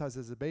was baptized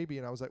as a baby.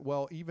 And I was like,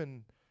 well,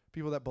 even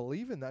people that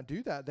believe in that,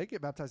 do that, they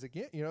get baptized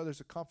again. There's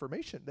a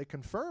confirmation. They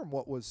confirm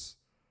what was,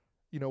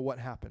 what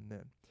happened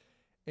then.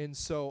 And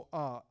so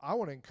I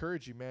want to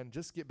encourage you, man,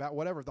 just get back,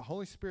 whatever. If the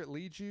Holy Spirit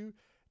leads you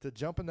to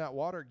jump in that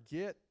water,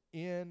 get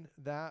in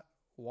that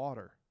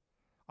water.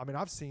 I mean,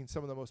 I've seen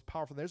some of the most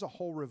powerful. There's a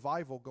whole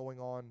revival going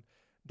on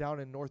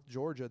down in North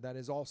Georgia that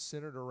is all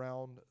centered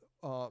around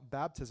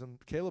baptism.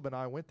 Caleb and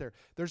I went there.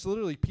 There's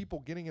literally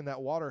people getting in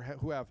that water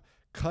who have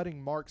cutting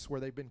marks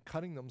where they've been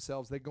cutting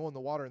themselves. They go in the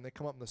water and they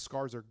come up and the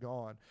scars are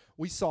gone.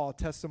 We saw a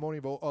testimony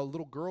of a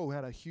little girl who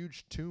had a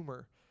huge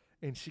tumor,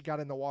 and she got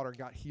in the water and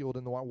got healed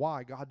in the water.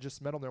 Why? God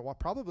just met on there. Why?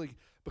 Probably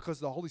because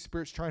the Holy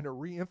Spirit's trying to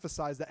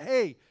re-emphasize that,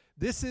 hey,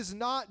 this is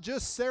not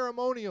just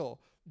ceremonial.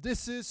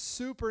 This is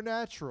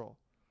supernatural.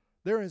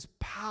 There is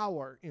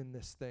power in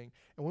this thing.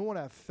 And we want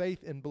to have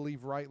faith and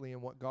believe rightly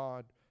in what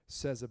God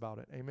says about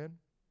it. Amen?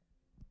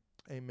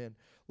 Amen.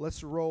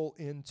 Let's roll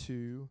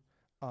into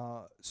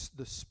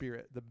the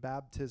Spirit, the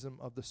baptism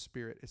of the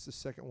Spirit. It's the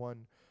second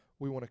one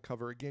we want to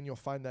cover. Again, you'll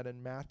find that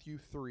in Matthew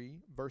 3,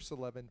 verse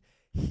 11.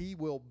 He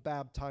will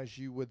baptize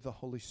you with the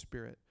Holy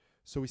Spirit.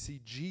 So we see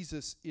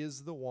Jesus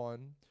is the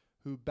one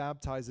who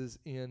baptizes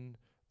in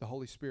the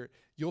Holy Spirit.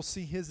 You'll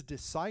see his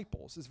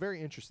disciples. It's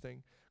very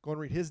interesting. Go and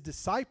read. His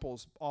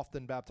disciples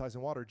often baptize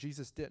in water.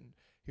 Jesus didn't.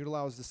 He would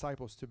allow his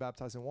disciples to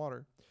baptize in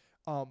water.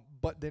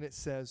 But then it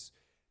says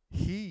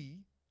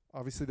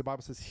obviously the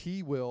Bible says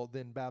he will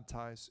then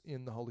baptize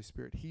in the Holy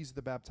Spirit. He's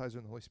the baptizer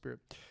in the Holy Spirit.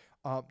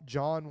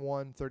 John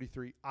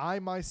 1:33, I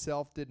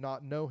myself did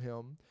not know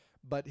him,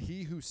 but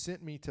he who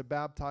sent me to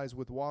baptize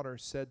with water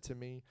said to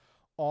me,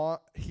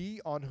 he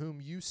on whom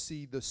you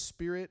see the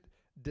Spirit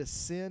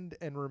descend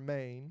and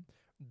remain,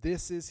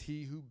 this is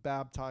he who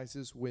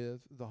baptizes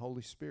with the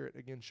Holy Spirit.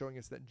 Again, showing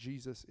us that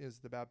Jesus is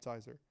the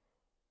baptizer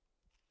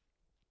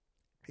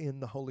in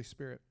the Holy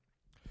Spirit.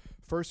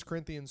 1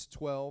 Corinthians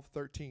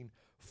 12:13,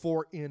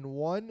 for in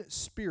one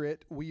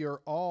Spirit we are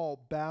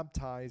all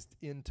baptized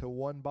into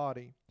one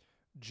body,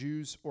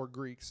 Jews or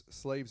Greeks,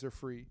 slaves or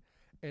free,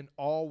 and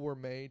all were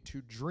made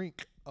to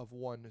drink of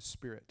one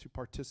Spirit, to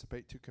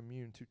participate, to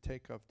commune, to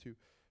take of, to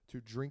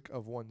drink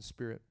of one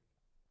Spirit.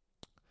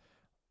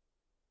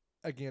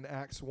 Again,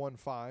 Acts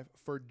 1:5,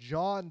 for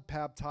John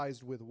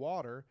baptized with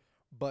water,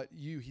 but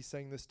you, he's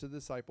saying this to the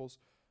disciples,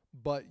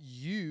 but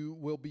you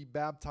will be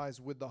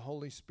baptized with the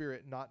Holy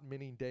Spirit not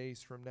many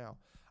days from now.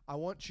 I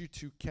want you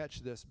to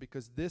catch this,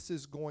 because this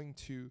is going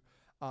to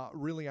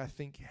really, I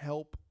think,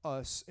 help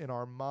us in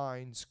our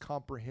minds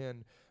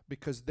comprehend,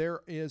 because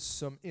there is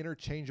some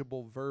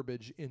interchangeable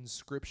verbiage in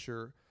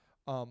Scripture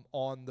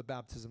on the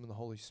baptism of the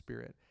Holy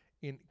Spirit.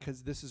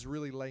 Because this is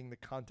really laying the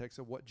context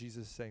of what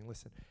Jesus is saying.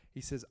 Listen,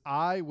 he says,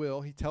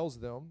 he tells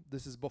them,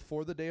 this is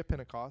before the day of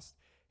Pentecost.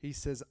 He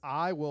says,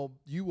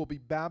 you will be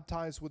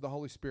baptized with the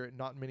Holy Spirit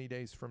not many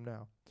days from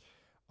now.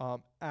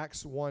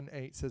 Acts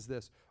 1:8 says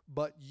this,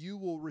 but you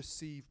will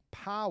receive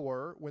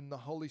power when the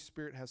Holy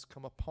Spirit has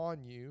come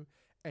upon you,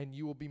 and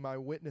you will be my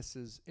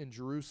witnesses in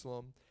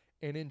Jerusalem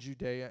and in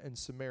Judea and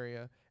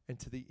Samaria and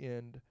to the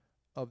end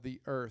of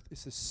the earth.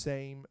 It's the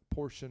same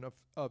portion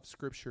of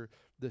Scripture,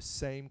 the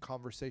same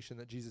conversation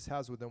that Jesus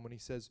has with them when he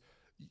says,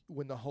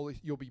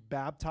 you'll be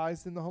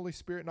baptized in the Holy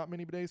Spirit not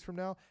many days from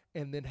now,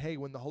 and then, hey,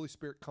 when the Holy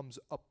Spirit comes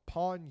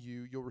upon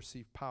you, you'll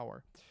receive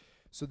power.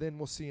 So then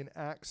we'll see in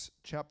Acts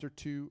chapter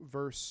 2,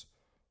 verse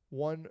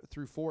 1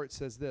 through 4, it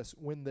says this,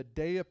 when the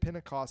day of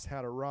Pentecost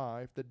had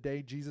arrived, the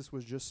day Jesus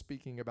was just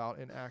speaking about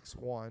in Acts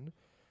 1,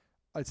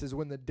 it says,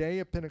 when the day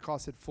of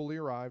Pentecost had fully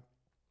arrived,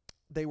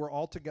 they were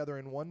all together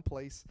in one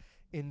place,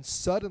 and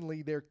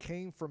suddenly there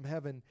came from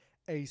heaven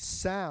a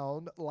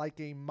sound like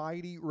a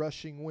mighty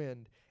rushing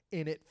wind,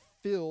 and it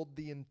filled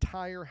the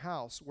entire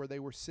house where they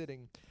were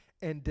sitting,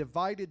 and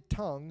divided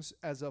tongues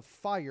as of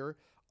fire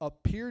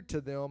appeared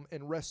to them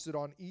and rested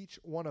on each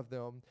one of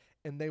them,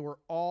 and they were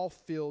all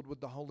filled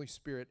with the Holy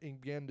Spirit and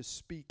began to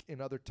speak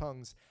in other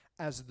tongues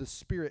as the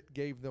Spirit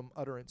gave them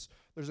utterance.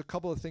 There's a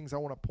couple of things I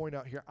want to point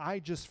out here. I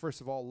just, first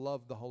of all,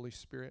 love the Holy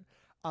Spirit.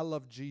 I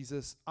love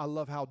Jesus. I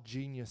love how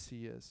genius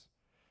he is.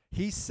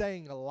 He's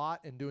saying a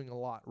lot and doing a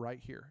lot right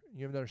here.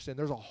 You have to understand,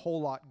 there's a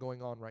whole lot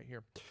going on right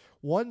here.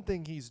 One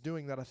thing he's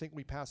doing that I think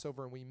we pass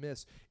over and we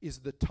miss is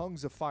the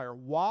tongues of fire.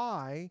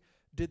 Why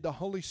did the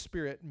Holy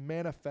Spirit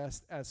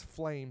manifest as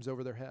flames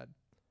over their head?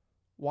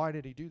 Why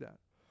did he do that?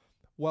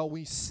 Well,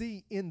 we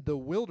see in the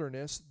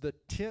wilderness the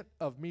tent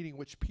of meeting,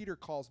 which Peter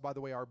calls, by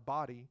the way, our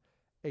body,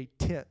 a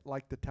tent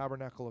like the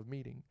tabernacle of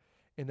meeting.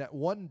 And that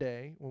one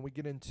day, when we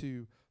get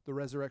into the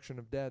resurrection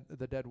of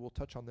the dead, we'll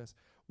touch on this.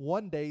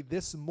 One day,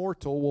 this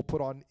mortal will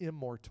put on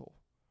immortal.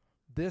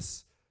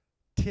 This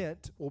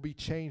tent will be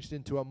changed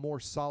into a more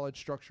solid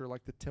structure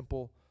like the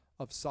Temple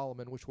of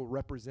Solomon, which will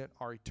represent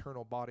our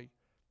eternal body.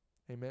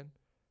 Amen?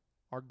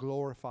 Our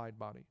glorified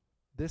body.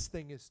 This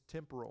thing is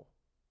temporal.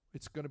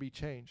 It's going to be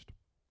changed.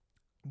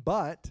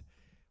 But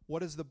what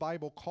does the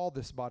Bible call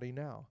this body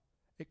now?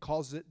 It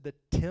calls it the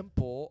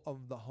temple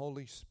of the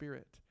Holy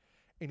Spirit.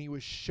 And he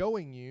was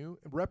showing you,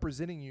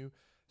 representing you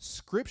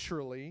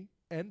scripturally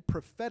and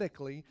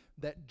prophetically,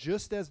 that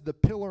just as the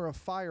pillar of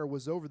fire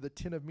was over the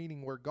tent of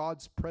meeting where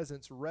God's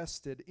presence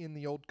rested in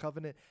the old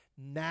covenant,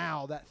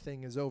 now that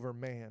thing is over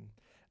man.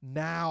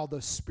 Now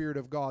the Spirit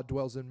of God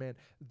dwells in man.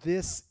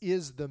 This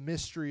is the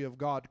mystery of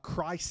God,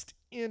 Christ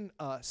in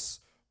us,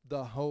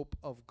 the hope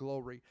of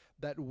glory,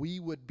 that we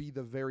would be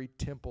the very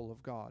temple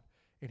of God.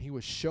 And he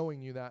was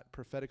showing you that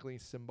prophetically,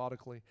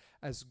 symbolically,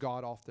 as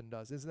God often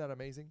does. Isn't that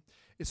amazing?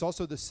 It's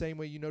also the same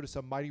way you notice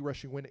a mighty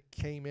rushing wind. It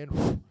came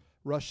in,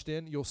 rushed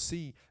in. You'll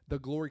see the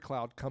glory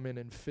cloud come in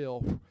and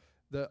fill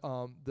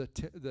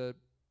the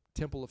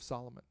Temple of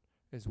Solomon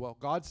as well.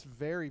 God's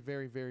very,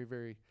 very, very,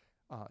 very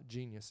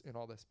genius in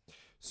all this.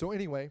 So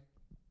anyway,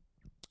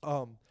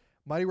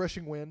 mighty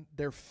rushing wind.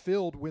 They're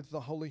filled with the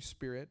Holy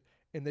Spirit,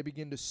 and they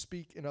begin to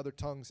speak in other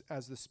tongues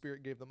as the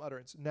Spirit gave them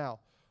utterance. Now,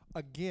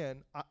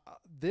 again,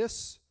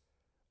 this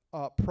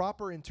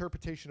proper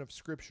interpretation of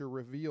Scripture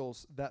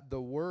reveals that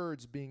the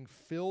words being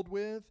filled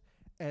with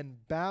and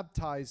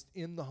baptized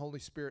in the Holy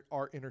Spirit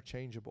are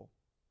interchangeable.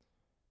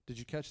 Did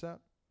you catch that?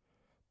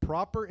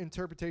 Proper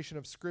interpretation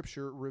of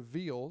Scripture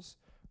reveals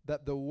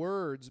that the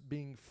words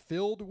being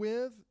filled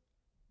with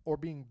or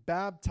being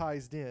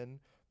baptized in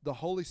the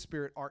Holy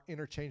Spirit are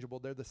interchangeable.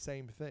 They're the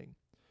same thing.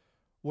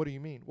 What do you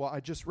mean? Well, I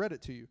just read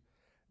it to you.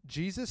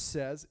 Jesus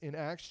says in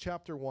Acts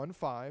chapter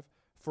 1:5,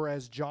 "For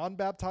as John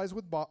baptized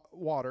with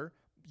water,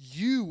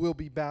 you will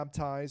be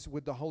baptized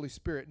with the Holy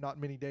Spirit not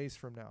many days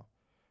from now."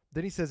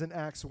 Then he says in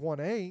Acts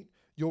 1:8,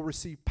 "You'll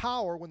receive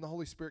power when the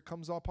Holy Spirit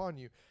comes upon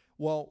you."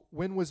 Well,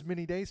 when was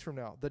many days from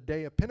now? The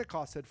day of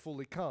Pentecost had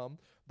fully come.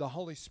 The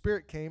Holy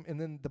Spirit came, and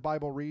then the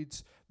Bible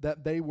reads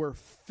that they were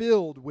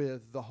filled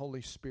with the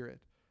Holy Spirit,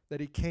 that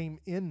he came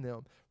in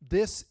them.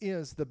 This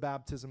is the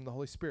baptism of the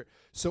Holy Spirit.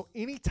 So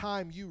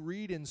anytime you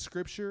read in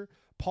Scripture,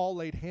 Paul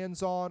laid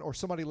hands on or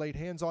somebody laid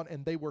hands on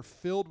and they were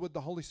filled with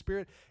the Holy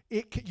Spirit,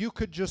 you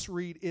could just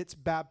read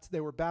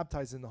they were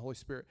baptized in the Holy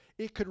Spirit.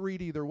 It could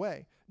read either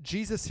way.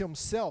 Jesus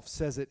himself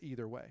says it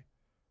either way.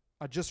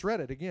 I just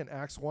read it again,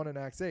 Acts 1 and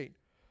Acts 8.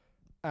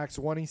 Acts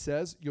 1, he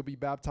says, you'll be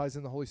baptized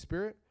in the Holy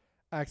Spirit.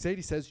 Acts 8,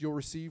 he says, you'll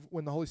receive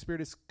when the Holy Spirit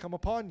has come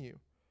upon you.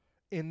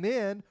 And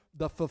then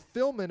the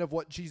fulfillment of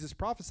what Jesus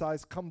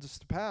prophesies comes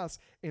to pass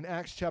in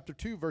Acts chapter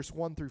 2, verse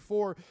 1 through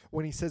 4,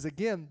 when he says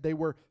again, they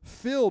were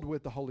filled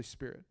with the Holy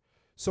Spirit.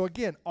 So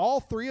again, all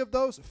three of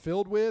those,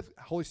 filled with,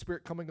 Holy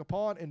Spirit coming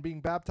upon, and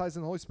being baptized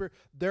in the Holy Spirit,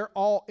 they're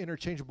all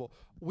interchangeable.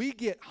 We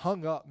get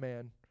hung up,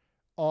 man,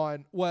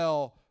 on,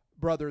 well,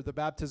 brother, the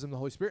baptism of the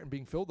Holy Spirit and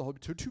being filled with the Holy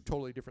Spirit, two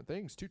totally different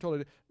things.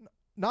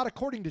 Not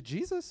according to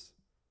Jesus,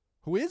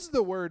 who is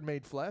the Word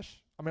made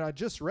flesh. I mean, I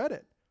just read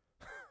it.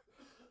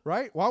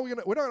 Right? Why are we're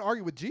not going to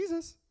argue with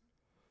Jesus.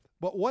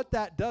 But what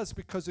that does,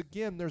 because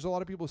again, there's a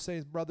lot of people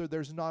saying, brother,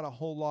 there's not a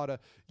whole lot of,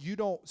 you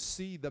don't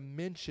see the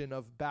mention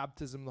of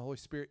baptism of the Holy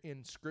Spirit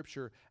in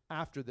Scripture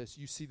after this.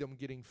 You see them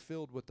getting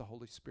filled with the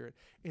Holy Spirit.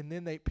 And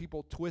then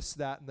people twist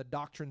that, and the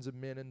doctrines of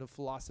men and the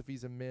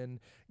philosophies of men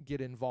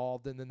get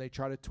involved, and then they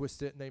try to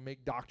twist it, and they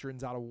make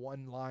doctrines out of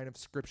one line of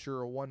Scripture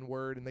or one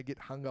word, and they get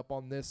hung up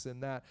on this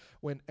and that.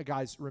 When,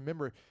 guys,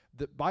 remember,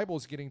 the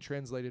Bible's getting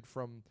translated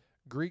from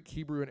Greek,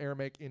 Hebrew, and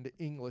Aramaic into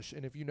English.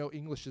 And if you know,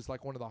 English is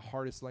like one of the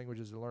hardest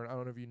languages to learn. I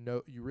don't know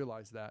if you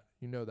realize that.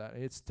 You know that.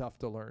 It's tough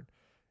to learn.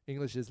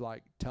 English is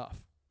like tough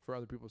for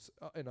other people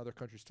in other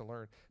countries to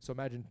learn. So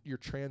imagine you're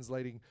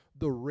translating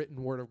the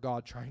written word of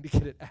God, trying to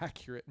get it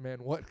accurate.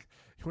 Man, what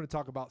you want to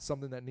talk about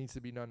something that needs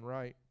to be done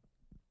right.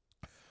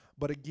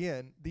 But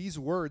again, these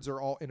words are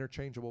all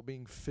interchangeable.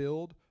 Being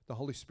filled, the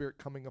Holy Spirit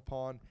coming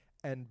upon,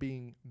 and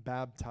being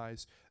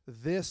baptized.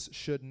 This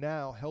should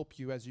now help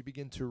you as you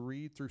begin to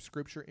read through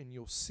Scripture, and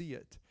you'll see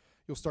it.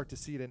 You'll start to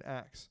see it in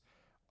Acts.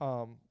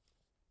 You'll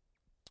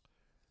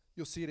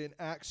see it in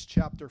Acts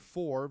chapter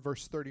 4,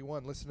 verse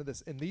 31. Listen to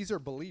this. And these are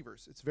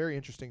believers. It's very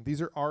interesting.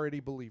 These are already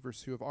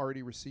believers who have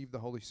already received the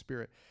Holy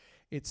Spirit.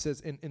 It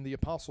says, and the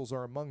apostles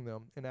are among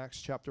them, in Acts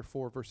chapter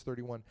 4, verse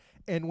 31.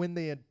 And when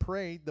they had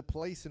prayed, the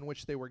place in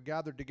which they were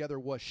gathered together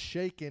was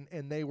shaken,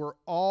 and they were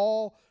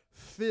all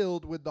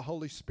filled with the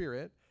Holy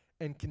Spirit,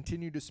 and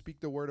continue to speak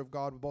the word of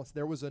God with boldness.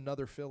 There was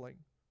another filling.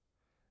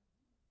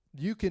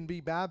 You can be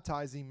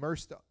baptized,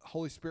 immersed, the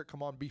Holy Spirit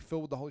come on, be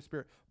filled with the Holy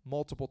Spirit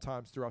multiple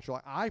times throughout your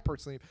life. I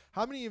personally,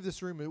 how many of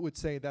this room would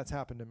say that's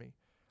happened to me?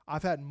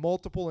 I've had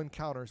multiple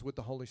encounters with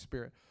the Holy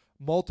Spirit,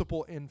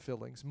 multiple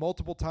infillings,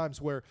 multiple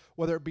times where,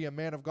 whether it be a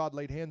man of God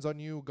laid hands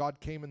on you, God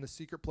came in the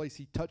secret place,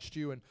 he touched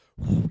you, and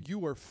you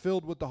were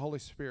filled with the Holy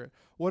Spirit.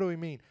 What do we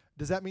mean?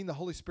 Does that mean the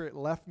Holy Spirit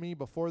left me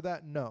before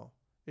that? No,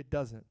 it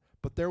doesn't.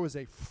 But there was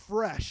a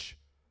fresh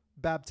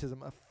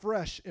baptism, a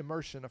fresh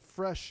immersion, a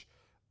fresh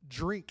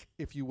drink,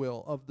 if you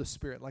will, of the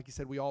Spirit. Like he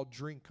said, we all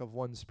drink of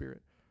one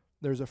Spirit.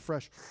 There's a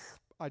fresh,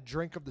 I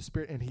drank of the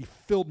Spirit, and he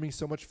filled me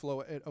so much flow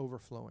at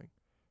overflowing.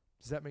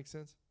 Does that make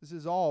sense? This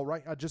is all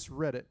right. I just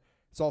read it.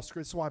 It's all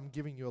Scripture. That's why I'm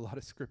giving you a lot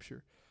of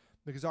Scripture.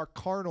 Because our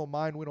carnal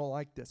mind, we don't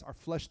like this. Our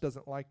flesh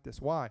doesn't like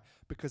this. Why?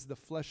 Because the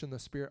flesh and the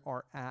Spirit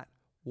are at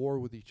war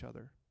with each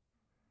other.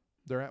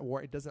 They're at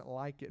war. It doesn't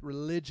like it.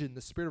 Religion,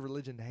 the spirit of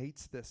religion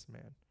hates this,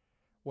 man.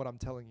 What I'm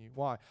telling you.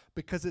 Why?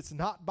 Because it's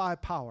not by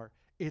power.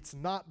 It's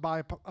not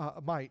by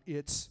might.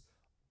 It's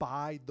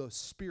by the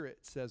Spirit,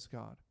 says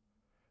God.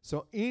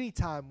 So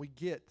anytime we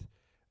get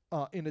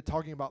into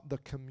talking about the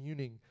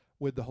communing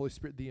with the Holy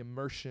Spirit, the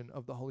immersion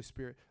of the Holy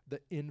Spirit,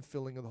 the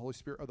infilling of the Holy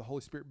Spirit, or the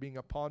Holy Spirit being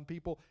upon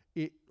people,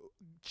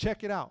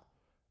 check it out.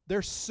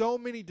 There's so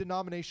many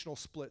denominational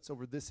splits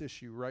over this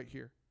issue right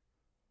here.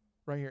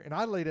 Right here. And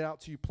I laid it out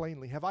to you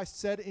plainly. Have I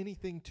said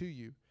anything to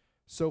you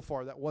so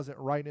far that wasn't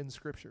right in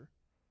Scripture?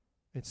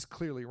 It's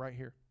clearly right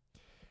here.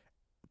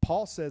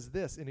 Paul says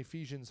this in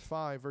Ephesians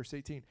 5, verse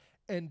 18,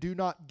 and do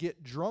not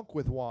get drunk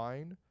with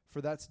wine,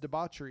 for that's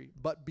debauchery,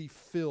 but be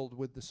filled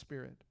with the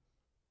Spirit.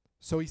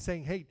 So he's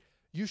saying, hey,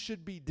 you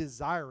should be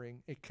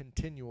desiring a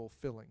continual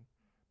filling.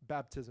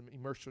 Baptism,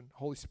 immersion,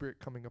 Holy Spirit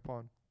coming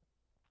upon.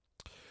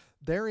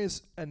 There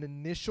is an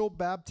initial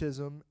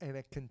baptism and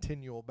a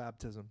continual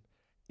baptism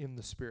in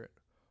the Spirit.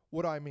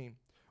 What do I mean?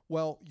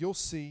 Well, you'll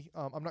see,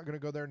 I'm not going to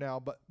go there now,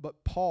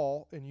 but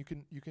Paul, and you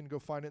can go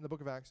find it in the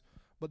book of Acts,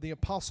 But the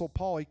Apostle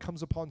Paul, he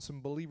comes upon some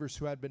believers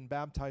who had been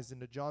baptized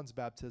into John's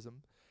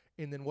baptism.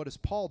 And then what does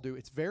Paul do?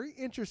 It's very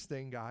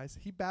interesting, guys.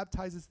 He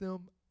baptizes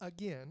them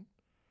again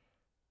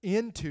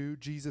into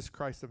Jesus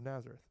Christ of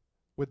Nazareth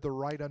with the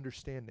right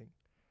understanding.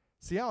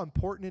 See how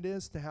important it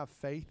is to have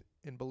faith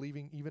in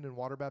believing even in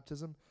water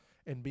baptism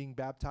and being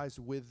baptized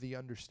with the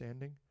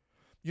understanding?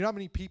 You know how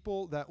many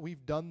people that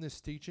we've done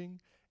this teaching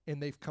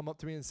and they've come up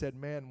to me and said,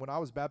 man, when I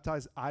was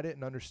baptized, I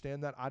didn't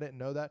understand that. I didn't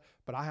know that,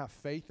 but I have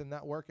faith in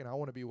that work and I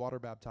want to be water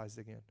baptized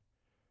again.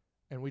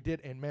 And we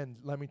did. And man,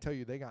 let me tell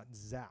you, they got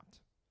zapped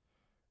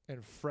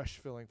and fresh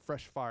filling,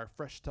 fresh fire,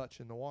 fresh touch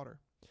in the water.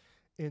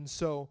 And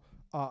so,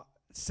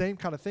 same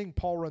kind of thing.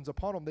 Paul runs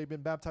upon them. They've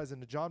been baptized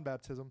into John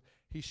baptism.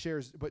 He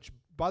shares, but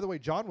by the way,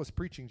 John was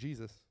preaching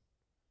Jesus.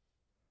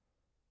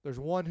 There's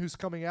one who's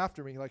coming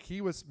after me. Like,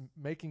 he was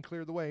making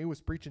clear the way. He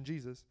was preaching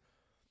Jesus.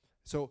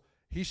 So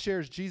he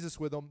shares Jesus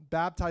with them,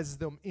 baptizes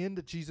them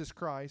into Jesus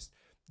Christ.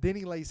 Then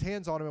he lays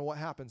hands on them, and what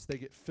happens? They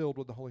get filled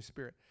with the Holy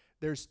Spirit.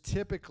 There's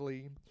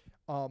typically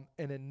an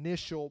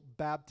initial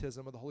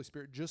baptism of the Holy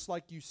Spirit, just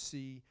like you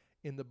see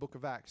in the book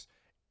of Acts.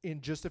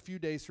 In just a few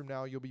days from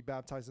now, you'll be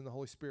baptized in the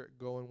Holy Spirit.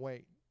 Go and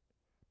wait.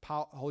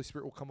 Holy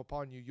Spirit will come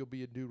upon you. You'll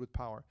be endued with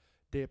power.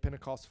 Day of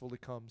Pentecost fully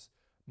comes.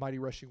 Mighty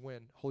rushing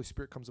wind. Holy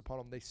Spirit comes upon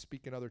them. They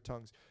speak in other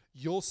tongues.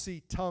 You'll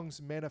see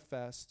tongues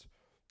manifest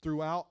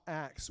throughout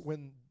Acts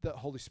when the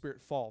Holy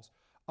Spirit falls.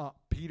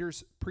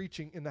 Peter's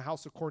preaching in the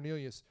house of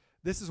Cornelius.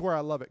 This is where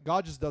I love it.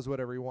 God just does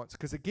whatever he wants.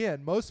 Because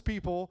again, most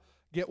people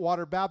get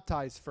water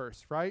baptized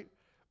first, right?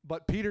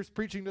 But Peter's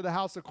preaching to the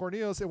house of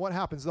Cornelius, and what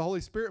happens? The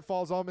Holy Spirit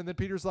falls on him, and then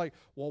Peter's like,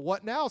 well,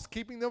 what now is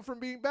keeping them from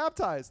being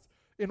baptized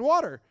in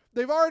water?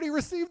 They've already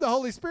received the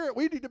Holy Spirit.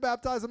 We need to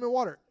baptize them in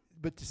water.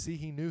 But to see,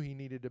 he knew he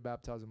needed to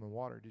baptize them in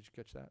water. Did you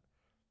catch that?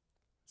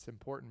 It's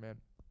important, man.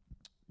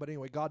 But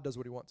anyway, God does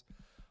what he wants.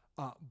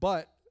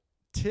 But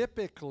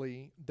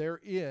typically, there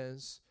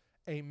is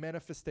a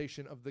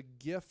manifestation of the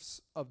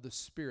gifts of the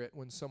Spirit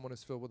when someone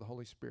is filled with the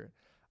Holy Spirit.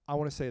 I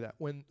want to say that.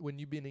 I'm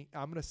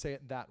going to say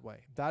it that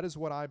way. That is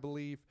what I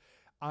believe.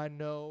 I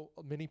know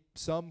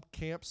some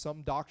camps,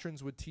 some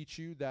doctrines would teach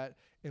you that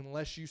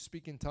unless you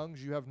speak in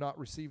tongues, you have not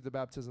received the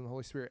baptism of the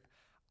Holy Spirit.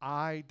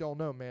 I don't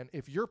know, man.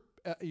 If you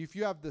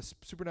have this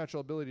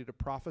supernatural ability to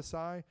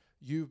prophesy,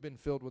 you've been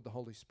filled with the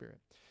Holy Spirit.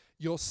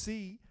 You'll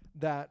see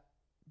that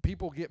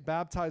people get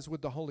baptized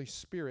with the Holy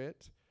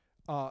Spirit.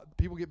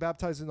 People get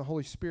baptized in the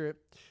Holy Spirit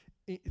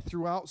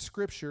throughout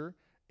Scripture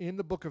in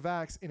the book of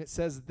Acts, and it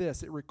says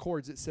this.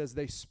 It says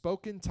they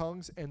spoke in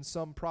tongues and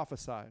some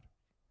prophesied.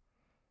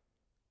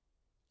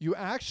 You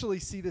actually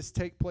see this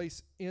take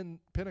place in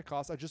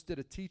Pentecost. I just did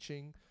a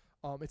teaching.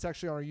 It's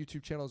actually on our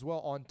YouTube channel as well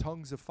on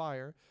tongues of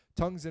fire,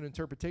 tongues and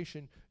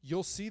interpretation.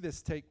 You'll see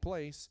this take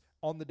place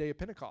on the day of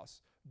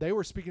Pentecost. They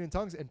were speaking in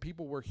tongues and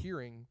people were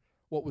hearing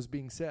what was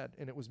being said,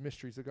 and it was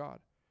mysteries of God.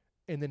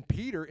 And then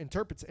Peter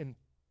interprets and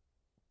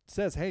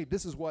says, hey,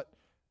 this is what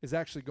is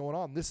actually going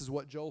on. This is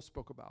what Joel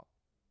spoke about.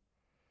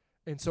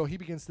 And so he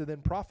begins to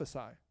then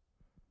prophesy.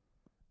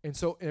 And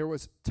so there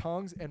was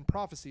tongues and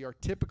prophecy are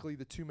typically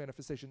the two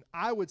manifestations.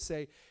 I would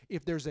say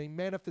if there's a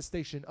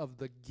manifestation of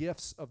the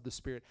gifts of the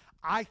Spirit,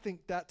 I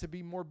think that to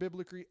be more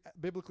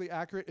biblically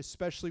accurate,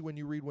 especially when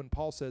you read when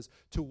Paul says,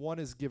 to one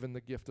is given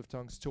the gift of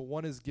tongues, to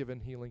one is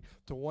given healing,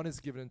 to one is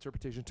given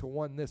interpretation, to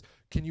one this.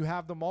 Can you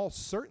have them all?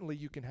 Certainly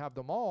you can have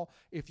them all.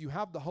 If you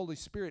have the Holy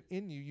Spirit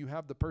in you, you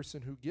have the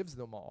person who gives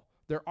them all.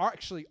 They're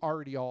actually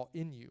already all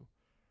in you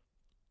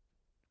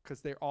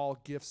because they're all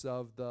gifts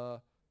of the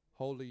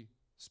Holy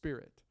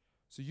Spirit.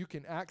 So you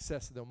can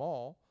access them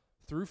all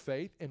through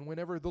faith and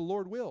whenever the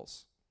Lord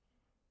wills.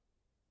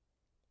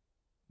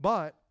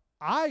 But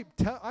I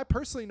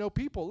personally know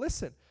people,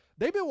 listen,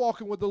 they've been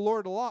walking with the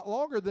Lord a lot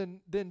longer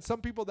than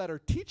some people that are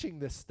teaching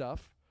this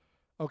stuff,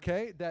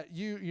 okay? That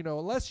you know,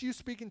 unless you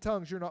speak in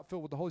tongues, you're not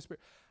filled with the Holy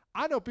Spirit.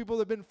 I know people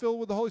that have been filled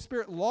with the Holy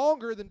Spirit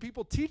longer than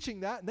people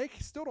teaching that, and they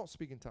still don't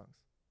speak in tongues.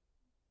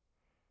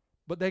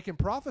 But they can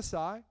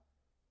prophesy.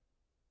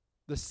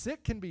 The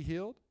sick can be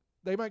healed.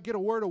 They might get a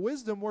word of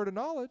wisdom, word of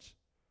knowledge.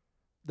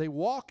 They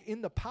walk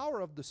in the power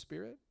of the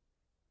Spirit.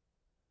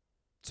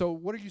 So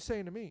what are you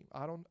saying to me?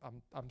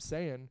 I'm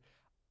saying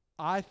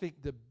I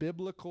think the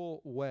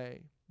biblical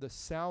way, the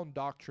sound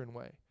doctrine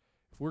way,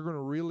 if we're going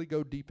to really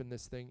go deep in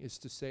this thing, is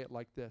to say it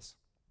like this.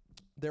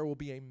 There will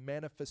be a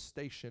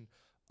manifestation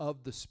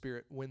of the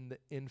Spirit when the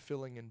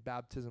infilling and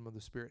baptism of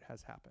the Spirit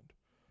has happened.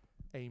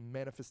 A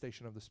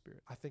manifestation of the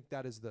Spirit. I think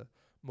that is the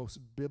most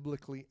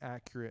biblically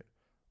accurate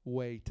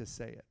way to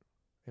say it.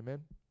 Amen?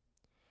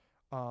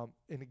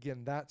 And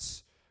again,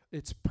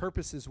 its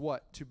purpose is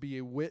what? To be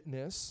a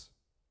witness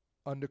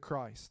unto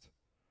Christ.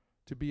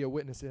 To be a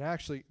witness. And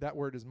actually, that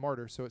word is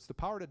martyr, so it's the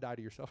power to die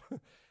to yourself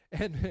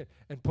and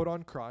put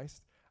on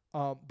Christ.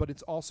 But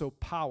it's also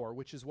power,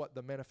 which is what?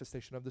 The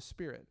manifestation of the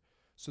Spirit.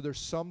 So there's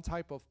some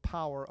type of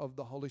power of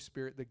the Holy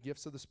Spirit, the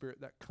gifts of the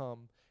Spirit that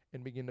come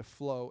and begin to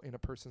flow in a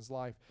person's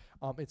life.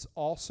 It's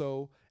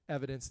also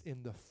evidenced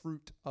in the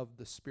fruit of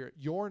the Spirit.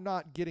 You're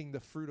not getting the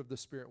fruit of the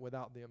Spirit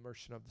without the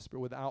immersion of the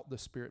Spirit, without the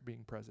Spirit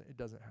being present. It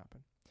doesn't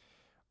happen.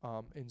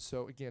 And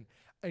so again,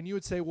 and you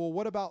would say, well,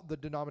 what about the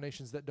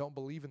denominations that don't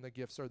believe in the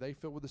gifts? Are they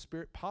filled with the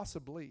Spirit?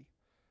 Possibly.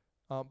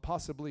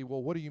 Possibly.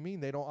 Well, what do you mean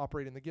they don't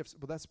operate in the gifts?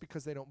 Well, that's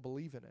because they don't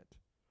believe in it.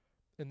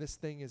 And this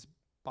thing is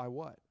by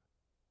what?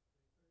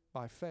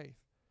 By faith.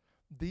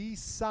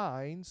 These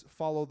signs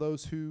follow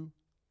those who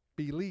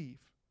believe.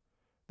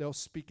 They'll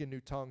speak in new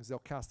tongues. They'll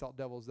cast out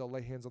devils. They'll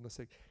lay hands on the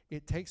sick.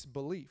 It takes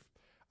belief.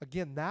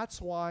 Again,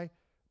 that's why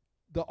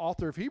the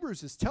author of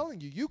Hebrews is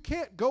telling you, you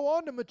can't go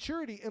on to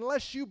maturity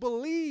unless you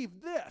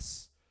believe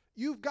this.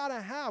 You've got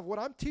to have what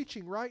I'm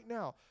teaching right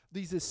now,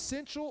 these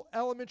essential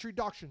elementary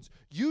doctrines.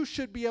 You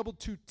should be able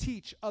to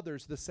teach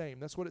others the same.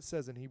 That's what it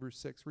says in Hebrews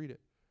 6. Read it.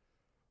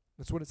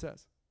 That's what it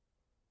says.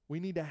 We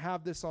need to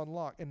have this on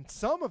lock. And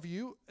some of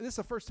you, this is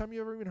the first time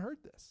you ever even heard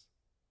this.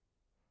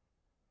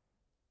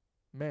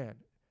 Man,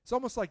 it's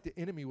almost like the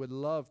enemy would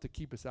love to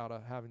keep us out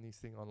of having these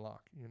things on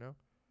lock, you know?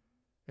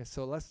 And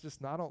so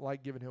I don't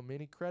like giving him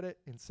any credit,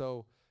 and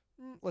so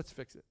let's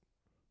fix it.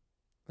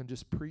 And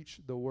just preach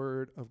the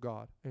word of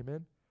God.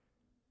 Amen?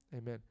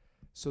 Amen.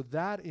 So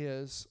that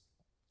is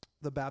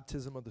the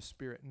baptism of the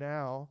Spirit.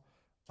 Now,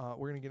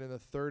 we're going to get into the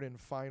third and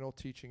final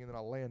teaching, and then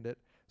I'll land it.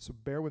 So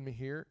bear with me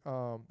here.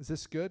 Is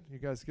this good? You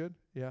guys good?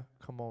 Yeah?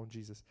 Come on,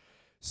 Jesus.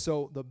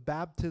 So the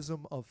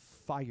baptism of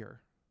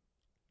fire.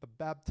 The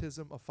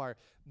baptism of fire.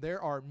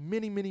 There are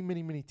many, many,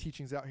 many, many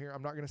teachings out here.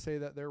 I'm not going to say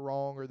that they're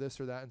wrong or this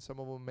or that, and some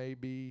of them may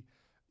be,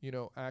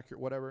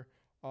 accurate, whatever.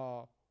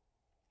 And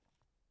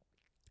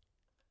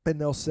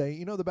they'll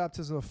say, the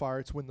baptism of fire,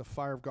 it's when the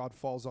fire of God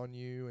falls on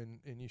you and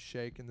you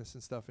shake and this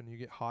and stuff and you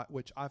get hot,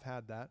 which I've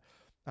had that.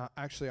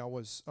 Actually,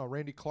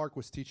 Randy Clark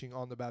was teaching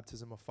on the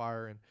baptism of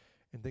fire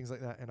and things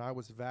like that, and I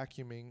was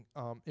vacuuming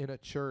in a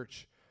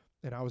church,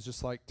 and I was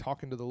just like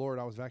talking to the Lord.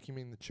 I was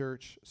vacuuming the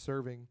church,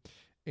 serving,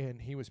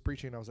 and he was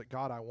preaching, and I was like,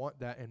 God, I want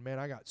that. And man,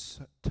 I got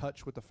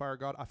touched with the fire of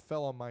God. I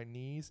fell on my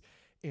knees,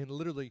 and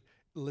literally,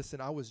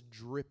 listen, I was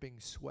dripping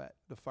sweat.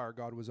 The fire of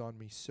God was on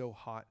me, so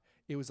hot.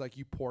 It was like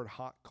you poured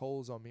hot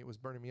coals on me. It was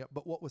burning me up.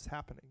 But what was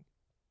happening?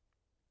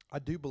 I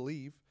do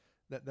believe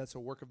that that's a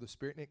work of the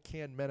Spirit, and it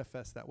can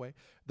manifest that way.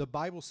 The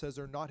Bible says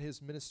they're not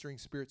his ministering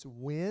spirits,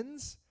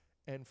 winds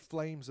and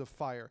flames of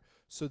fire.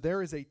 So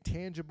there is a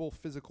tangible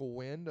physical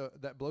wind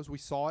that blows. We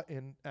saw it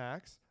in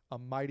Acts, a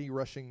mighty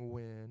rushing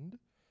wind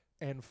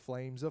and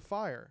flames of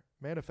fire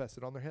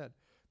manifested on their head.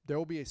 There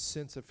will be a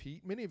sense of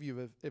heat. Many of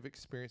you have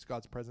experienced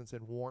God's presence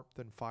in warmth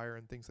and fire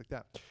and things like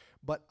that.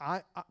 But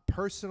I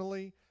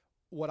personally,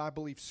 what I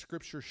believe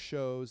Scripture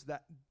shows,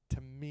 that to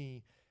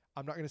me,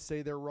 I'm not going to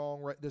say they're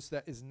wrong, right?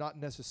 That is not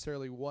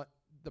necessarily what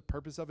the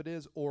purpose of it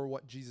is or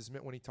what Jesus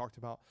meant when he talked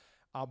about,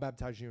 I'll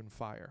baptize you in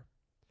fire.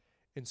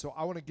 And so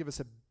I want to give us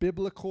a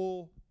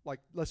biblical,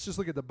 let's just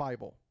look at the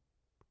Bible.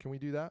 Can we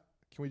do that?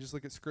 Can we just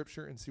look at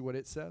Scripture and see what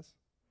it says?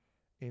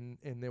 And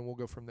then we'll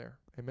go from there.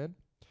 Amen?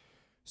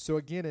 So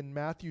again, in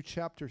Matthew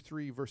chapter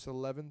 3, verse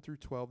 11 through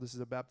 12, this is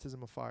a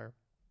baptism of fire.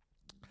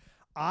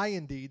 I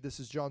indeed, this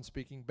is John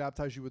speaking,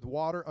 baptize you with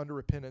water under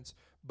repentance,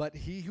 but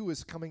he who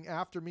is coming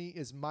after me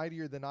is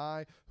mightier than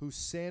I, whose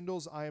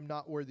sandals I am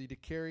not worthy to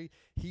carry.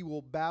 He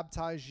will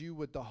baptize you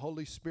with the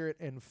Holy Spirit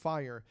and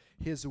fire.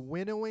 His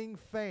winnowing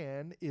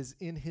fan is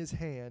in his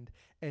hand,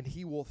 and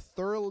he will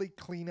thoroughly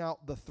clean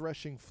out the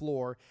threshing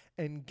floor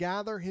and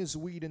gather his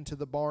wheat into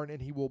the barn,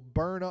 and he will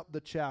burn up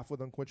the chaff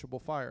with unquenchable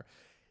fire.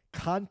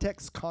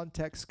 Context,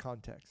 context,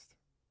 context.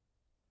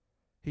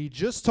 He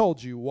just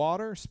told you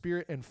water,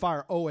 spirit, and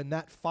fire. Oh, and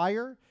that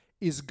fire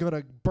is going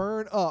to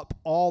burn up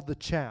all the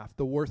chaff,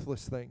 the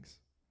worthless things,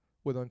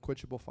 with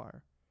unquenchable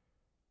fire.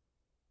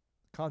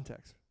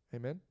 Context.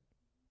 Amen?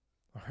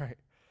 All right.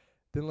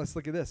 Then let's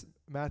look at this.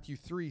 Matthew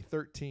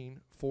 3:13,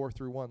 4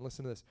 through 1.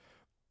 Listen to this.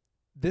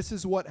 This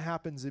is what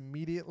happens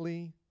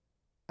immediately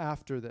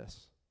after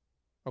this.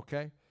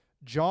 Okay?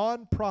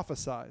 John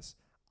prophesies,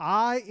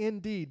 I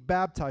indeed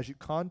baptize you.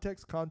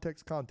 Context,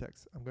 context,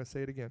 context. I'm going to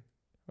say it again.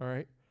 All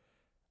right?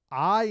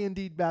 I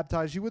indeed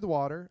baptize you with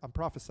water. I'm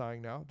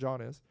prophesying now.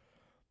 John is.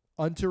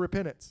 Unto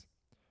repentance.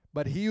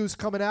 But he who's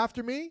coming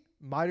after me,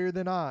 mightier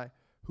than I,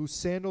 whose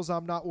sandals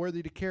I'm not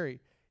worthy to carry,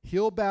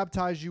 he'll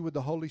baptize you with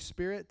the Holy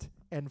Spirit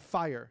and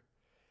fire.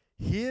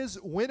 His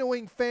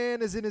winnowing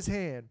fan is in his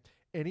hand,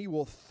 and he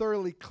will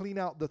thoroughly clean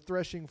out the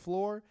threshing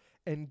floor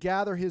and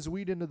gather his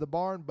wheat into the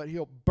barn, but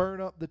he'll burn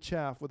up the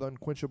chaff with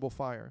unquenchable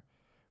fire.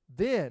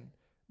 Then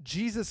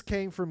Jesus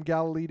came from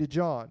Galilee to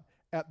John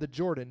at the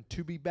Jordan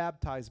to be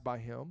baptized by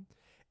him.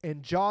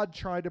 And John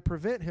tried to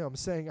prevent him,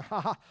 saying,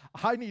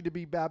 I need to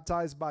be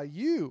baptized by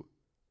you,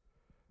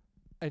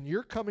 and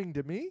you're coming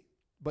to me?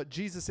 But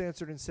Jesus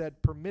answered and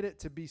said, permit it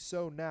to be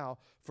so now,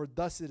 for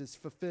thus it is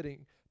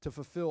fitting to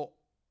fulfill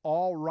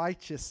all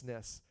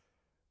righteousness.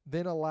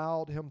 Then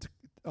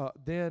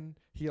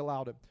he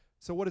allowed him.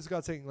 So what is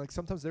God saying?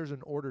 Sometimes there's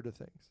an order to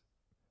things.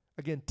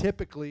 Again,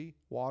 typically,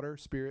 water,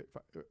 spirit,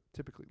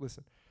 typically,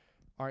 listen.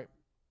 All right.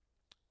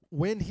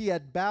 When he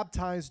had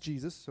baptized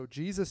Jesus, so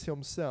Jesus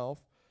himself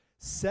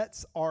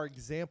sets our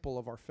example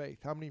of our faith.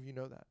 How many of you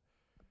know that?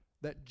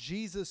 That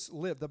Jesus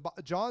lived.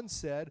 John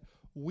said,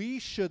 We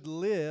should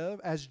live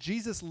as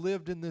Jesus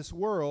lived in this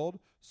world,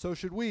 so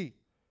should we.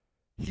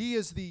 He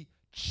is the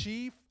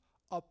chief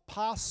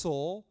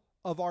apostle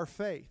of our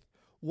faith.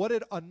 What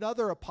did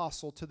another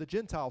apostle to the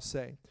Gentiles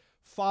say?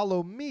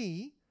 Follow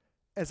me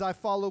as I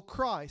follow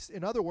Christ.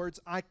 In other words,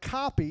 I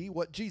copy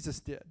what Jesus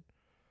did.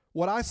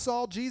 What I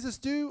saw Jesus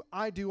do,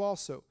 I do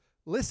also.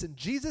 Listen,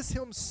 Jesus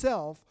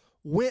himself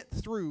went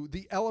through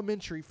the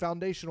elementary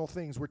foundational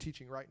things we're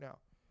teaching right now.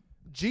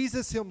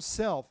 Jesus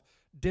himself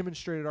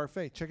demonstrated our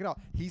faith. Check it out.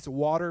 He's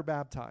water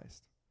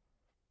baptized.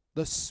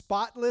 The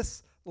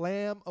spotless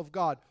Lamb of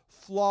God,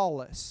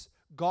 flawless.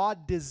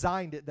 God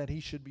designed it that he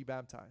should be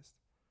baptized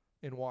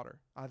in water.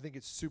 I think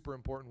it's super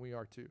important we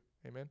are too.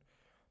 Amen.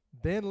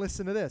 Then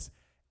listen to this.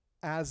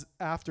 As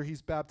after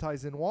he's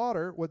baptized in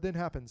water, what then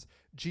happens?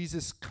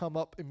 Jesus come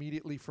up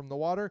immediately from the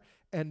water,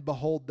 and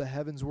behold, the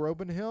heavens were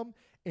opened to him,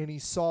 and he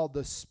saw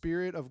the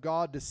Spirit of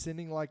God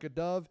descending like a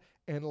dove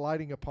and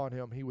lighting upon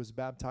him. He was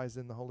baptized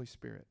in the Holy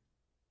Spirit.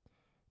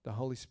 The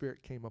Holy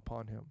Spirit came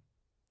upon him.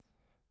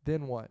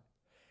 Then what?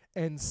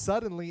 And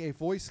suddenly a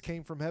voice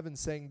came from heaven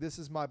saying, "This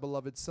is my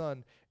beloved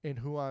Son, in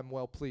whom I am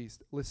well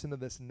pleased." Listen to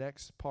this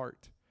next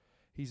part.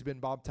 He's been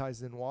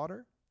baptized in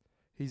water.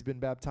 He's been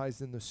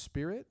baptized in the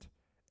Spirit.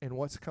 And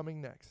what's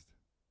coming next?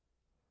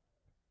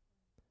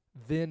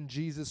 Then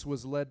Jesus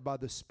was led by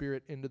the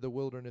Spirit into the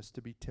wilderness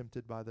to be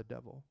tempted by the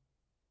devil.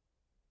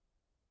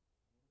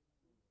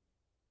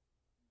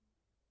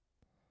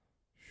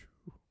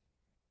 Whew.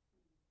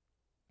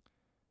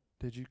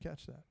 Did you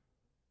catch that?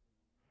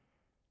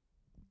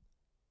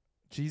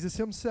 Jesus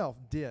himself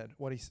did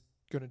what he's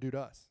going to do to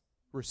us.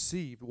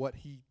 Received what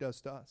he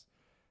does to us.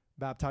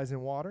 Baptized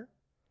in water,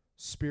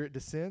 Spirit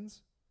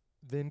descends,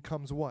 then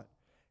comes what?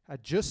 I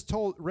just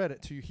read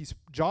it to you.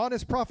 John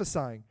is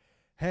prophesying.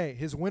 Hey,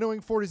 his winnowing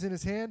fork is in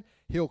his hand.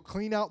 He'll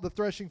clean out the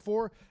threshing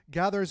floor,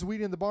 gather his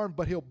wheat in the barn,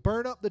 but he'll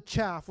burn up the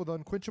chaff with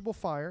unquenchable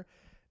fire.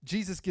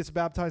 Jesus gets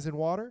baptized in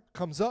water,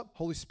 comes up,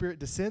 Holy Spirit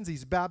descends.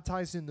 He's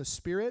baptized in the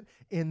Spirit.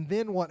 And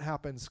then what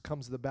happens?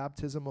 Comes the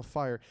baptism of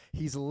fire.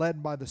 He's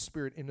led by the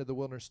Spirit into the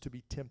wilderness to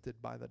be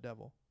tempted by the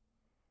devil.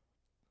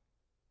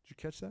 Did you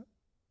catch that?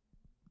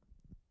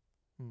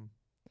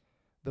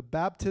 The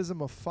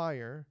baptism of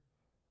fire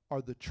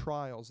are the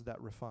trials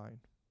that refine.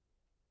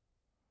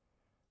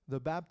 The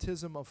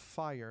baptism of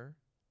fire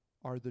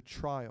are the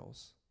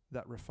trials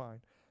that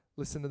refine.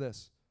 Listen to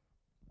this.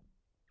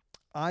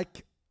 I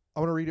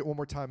want to read it one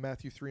more time,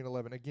 Matthew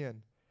 3:11.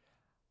 Again,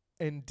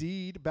 I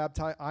indeed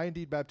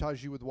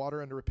baptize you with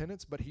water unto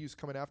repentance, but he who's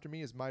coming after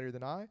me is mightier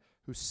than I,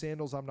 whose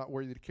sandals I'm not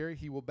worthy to carry.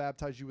 He will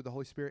baptize you with the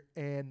Holy Spirit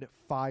and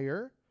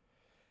fire.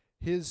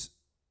 His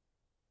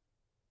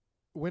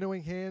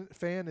winnowing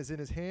fan is in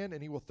his hand,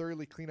 and he will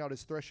thoroughly clean out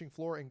his threshing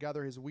floor and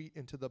gather his wheat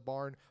into the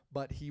barn,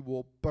 but he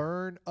will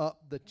burn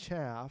up the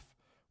chaff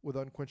with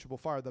unquenchable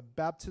fire. The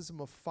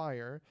baptism of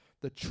fire,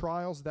 the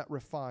trials that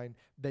refine,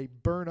 they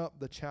burn up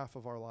the chaff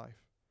of our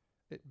life.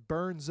 It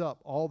burns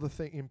up all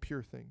the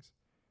impure things.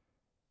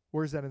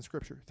 Where's that in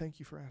Scripture? Thank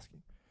you for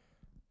asking.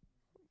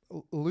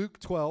 Luke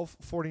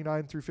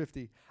 12:49 through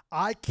 50.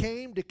 I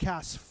came to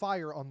cast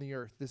fire on the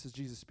earth. This is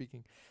Jesus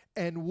speaking.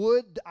 And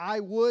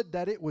I would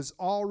that it was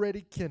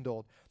already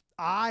kindled.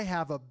 I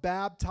have a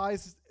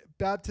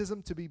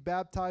baptism to be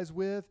baptized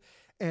with,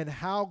 and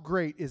how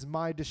great is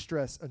my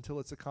distress until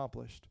it's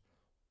accomplished.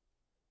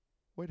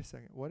 Wait a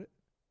second. What?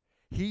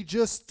 He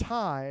just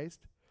ties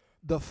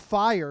the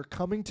fire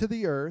coming to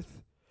the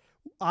earth.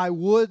 I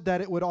would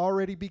that it would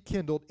already be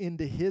kindled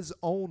into his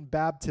own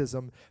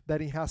baptism that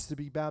he has to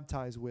be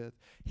baptized with.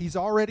 He's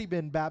already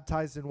been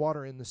baptized in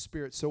water in the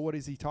Spirit. So what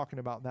is he talking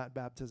about in that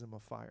baptism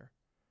of fire?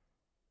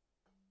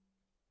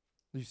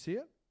 Do you see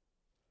it?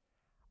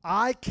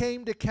 I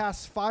came to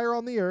cast fire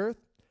on the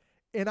earth,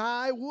 and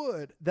I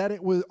would that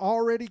it was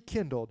already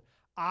kindled.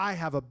 I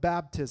have a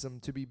baptism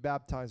to be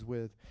baptized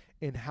with,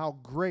 and how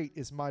great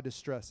is my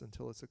distress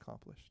until it's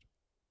accomplished.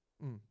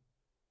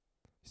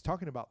 He's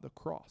talking about the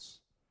cross,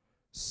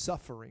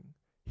 suffering,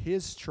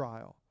 his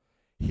trial,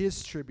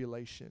 his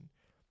tribulation,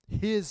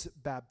 his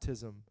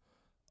baptism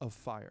of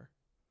fire.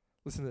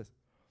 Listen to this.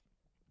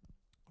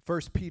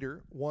 1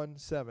 Peter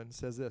 1:7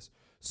 says this,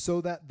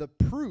 so that the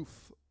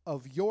proof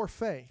of your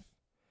faith,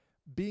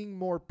 being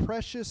more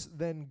precious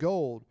than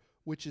gold,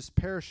 which is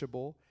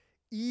perishable,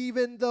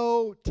 even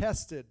though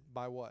tested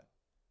by what?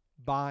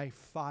 By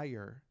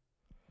fire,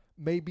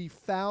 may be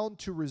found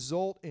to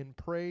result in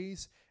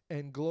praise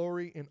and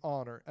glory and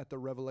honor at the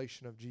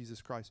revelation of Jesus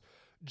Christ.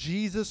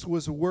 Jesus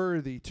was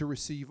worthy to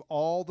receive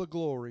all the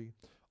glory,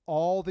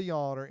 all the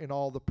honor, and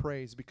all the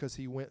praise because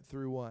he went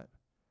through what?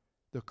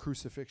 The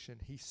crucifixion.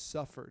 He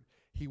suffered.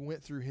 He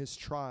went through his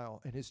trial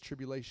and his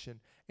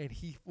tribulation, and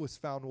he was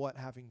found what?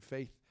 Having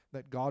faith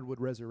that God would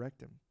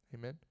resurrect him.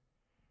 Amen?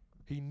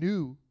 He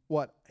knew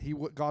what?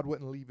 God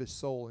wouldn't leave his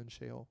soul in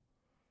Sheol.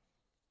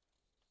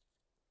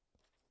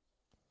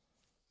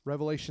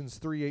 Revelations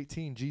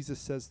 3:18, Jesus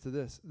says to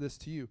this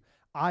to you,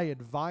 I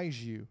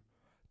advise you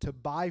to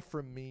buy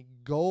from me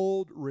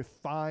gold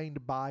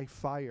refined by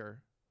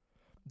fire,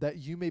 that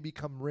you may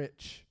become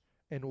rich,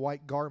 and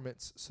white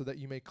garments so that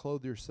you may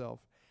clothe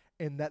yourself,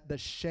 and that the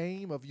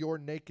shame of your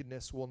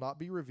nakedness will not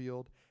be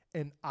revealed,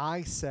 and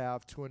eye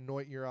salve to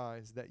anoint your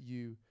eyes that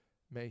you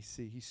may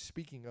see. He's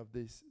speaking of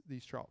these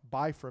trials.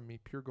 Buy from me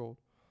pure gold.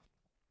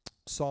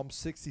 Psalm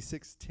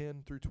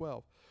 66:10 through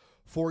 12.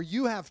 For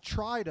you have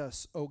tried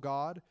us, O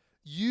God.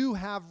 You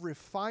have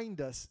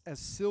refined us as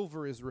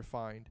silver is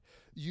refined.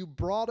 You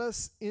brought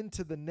us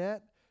into the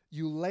net.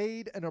 You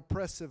laid an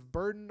oppressive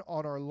burden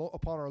on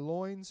upon our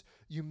loins.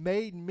 You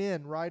made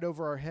men ride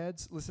over our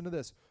heads. Listen to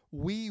this.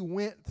 We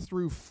went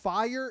through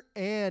fire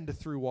and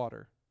through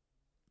water.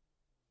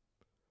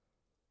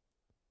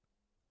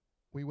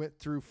 We went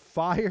through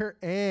fire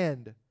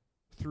and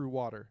through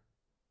water.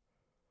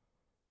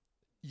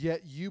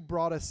 Yet you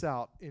brought us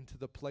out into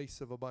the place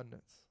of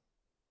abundance.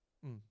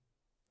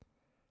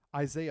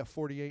 Isaiah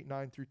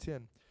 48:9 through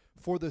 10.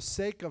 For the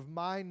sake of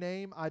my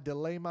name I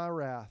delay my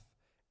wrath,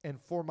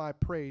 and for my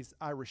praise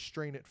I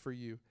restrain it for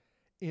you,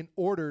 in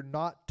order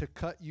not to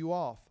cut you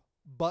off.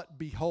 But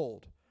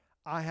behold,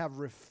 I have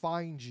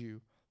refined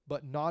you,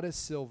 but not as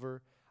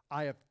silver.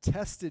 I have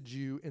tested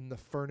you in the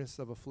furnace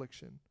of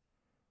affliction.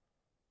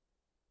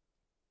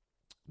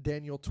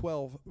 Daniel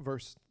 12,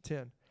 verse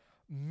 10.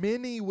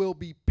 Many will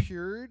be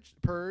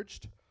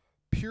purged,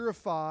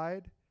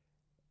 purified,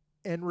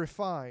 and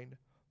refined,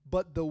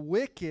 but the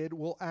wicked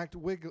will act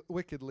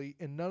wickedly,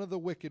 and none of the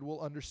wicked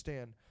will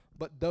understand,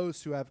 but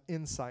those who have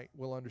insight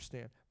will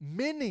understand.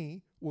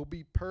 Many will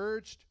be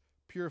purged,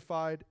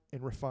 purified,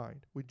 and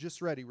refined. We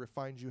just read, he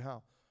refines you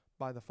how?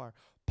 By the fire.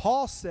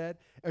 Paul said,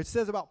 it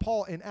says about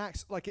Paul in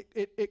Acts, like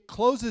it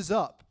closes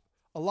up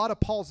a lot of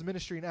Paul's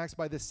ministry in Acts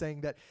by this,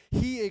 saying that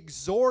he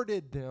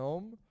exhorted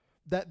them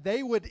that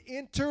they would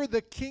enter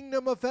the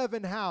kingdom of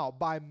heaven how?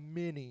 By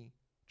many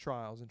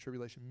trials and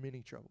tribulation,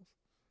 many troubles.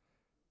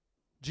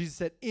 Jesus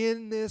said,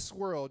 in this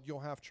world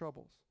you'll have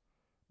troubles,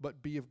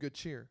 but be of good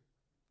cheer.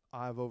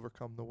 I have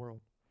overcome the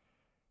world.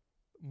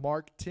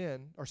 Malachi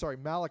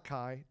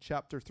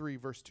chapter 3,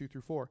 verse 2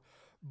 through 4.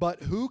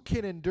 But who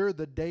can endure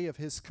the day of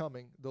his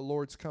coming, the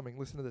Lord's coming?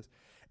 Listen to this.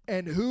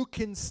 And who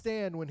can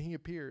stand when he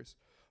appears?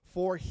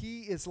 For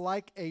he is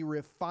like a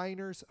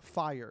refiner's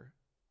fire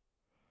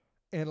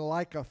and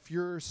like a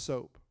furer's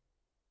soap.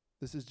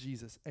 This is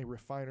Jesus, a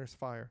refiner's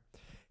fire.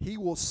 He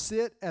will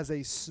sit as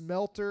a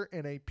smelter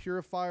and a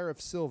purifier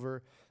of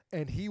silver,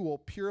 and he will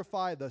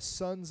purify the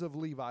sons of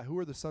Levi. Who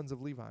are the sons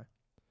of Levi?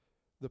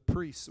 The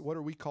priests. What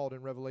are we called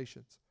in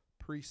Revelations?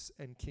 Priests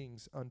and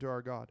kings unto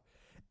our God.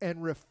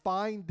 And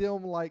refine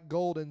them like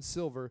gold and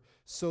silver,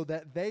 so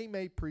that they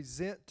may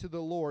present to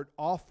the Lord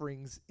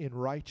offerings in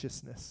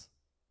righteousness.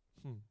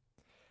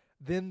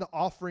 Then the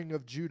offering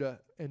of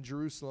Judah and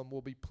Jerusalem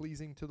will be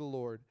pleasing to the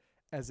Lord,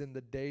 as in the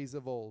days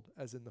of old,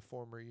 as in the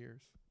former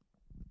years.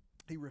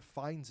 He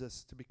refines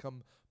us to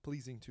become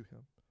pleasing to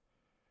him.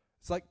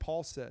 It's like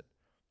Paul said,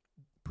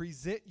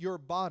 present your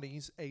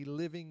bodies a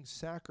living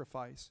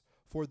sacrifice,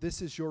 for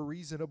this is your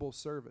reasonable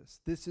service.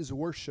 This is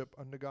worship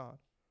unto God.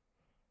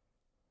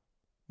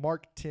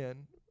 Mark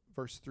 10,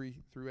 verse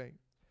 3 through 8.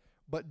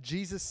 But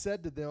Jesus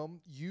said to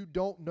them, you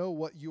don't know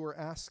what you are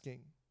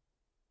asking.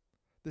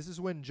 This is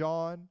when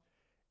John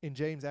and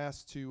James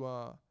asked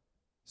to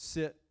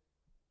sit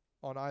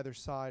on either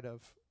side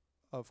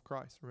of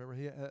Christ. Remember,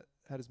 he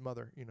had his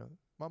mother,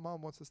 my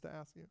mom wants us to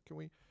ask, can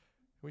we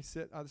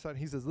sit either side?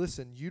 He says,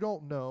 listen, you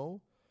don't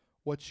know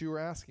what you are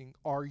asking.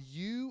 Are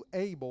you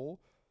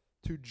able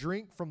to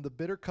drink from the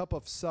bitter cup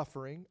of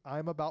suffering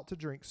I'm about to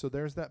drink? So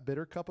there's that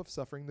bitter cup of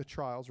suffering, the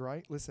trials,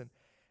 right? Listen,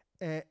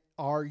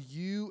 are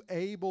you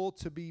able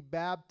to be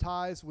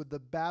baptized with the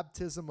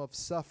baptism of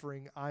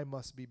suffering I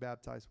must be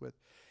baptized with?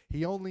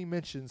 He only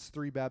mentions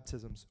 3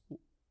 baptisms,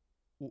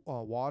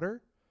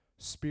 water,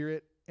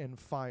 spirit, and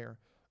fire.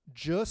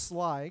 Just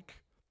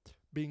like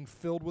being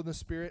filled with the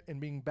Spirit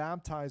and being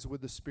baptized with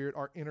the Spirit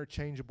are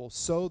interchangeable,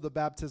 so the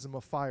baptism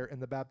of fire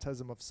and the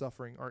baptism of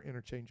suffering are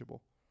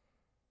interchangeable.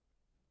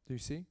 Do you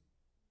see?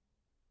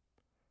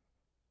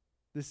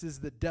 This is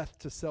the death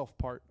to self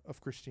part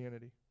of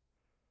Christianity.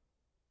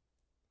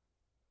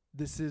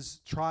 This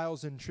is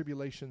trials and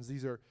tribulations.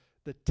 These are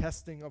the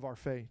testing of our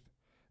faith.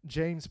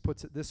 James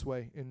puts it this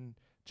way in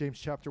James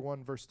chapter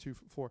 1, verse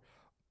 2-4.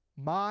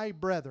 My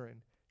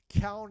brethren,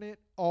 count it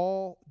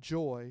all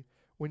joy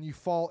when you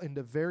fall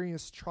into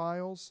various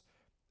trials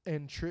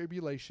and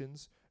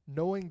tribulations,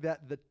 knowing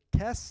that the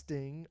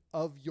testing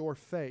of your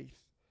faith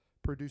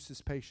produces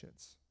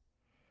patience.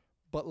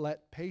 But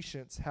let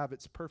patience have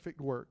its perfect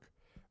work,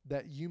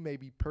 that you may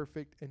be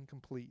perfect and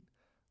complete,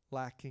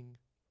 lacking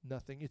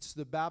nothing. It's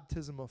the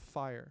baptism of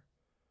fire.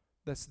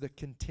 That's the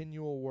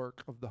continual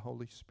work of the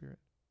Holy Spirit.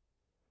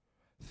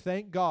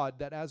 Thank God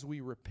that as we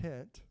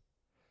repent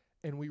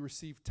and we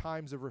receive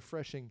times of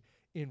refreshing,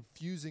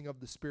 infusing of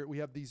the Spirit, we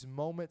have these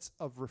moments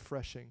of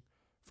refreshing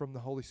from the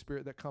Holy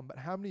Spirit that come. But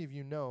how many of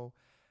you know,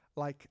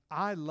 I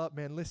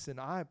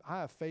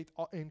have faith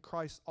in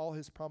Christ. All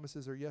his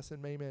promises are yes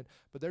and amen.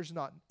 But there's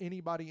not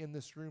anybody in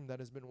this room that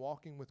has been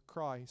walking with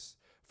Christ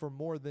for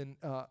more than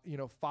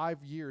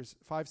 5 years,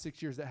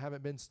 5-6 years, that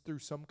haven't been through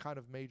some kind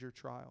of major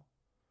trial,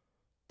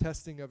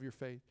 testing of your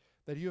faith,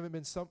 that you haven't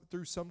been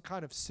through some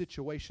kind of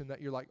situation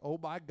that you're like, oh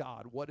my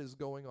God, what is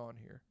going on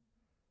here?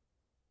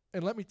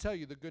 And let me tell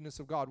you the goodness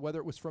of God, whether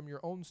it was from your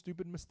own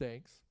stupid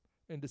mistakes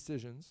and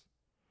decisions,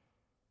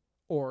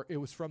 or it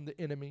was from the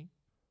enemy,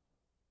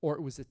 or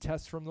it was a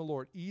test from the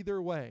Lord.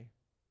 Either way,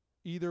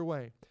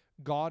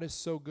 God is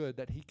so good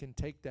that he can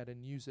take that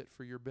and use it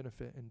for your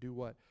benefit and do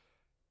what?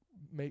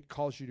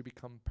 Cause you to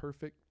become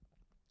perfect,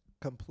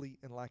 complete,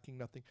 and lacking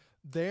nothing.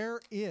 There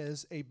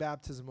is a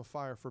baptism of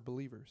fire for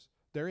believers.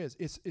 There is.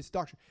 It's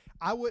doctrine.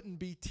 I wouldn't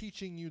be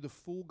teaching you the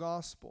full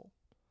gospel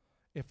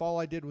if all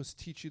I did was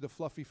teach you the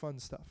fluffy fun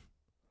stuff.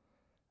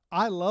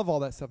 I love all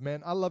that stuff,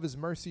 man. I love his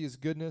mercy, his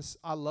goodness.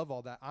 I love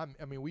all that.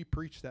 I mean, we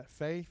preach that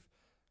faith,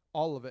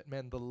 all of it,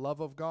 man, the love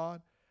of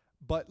God.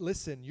 But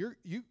listen, you're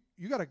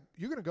going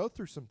to go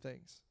through some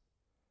things.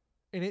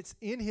 And it's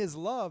in his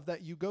love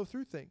that you go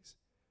through things.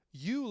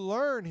 You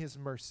learn his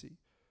mercy.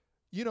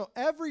 You know,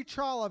 every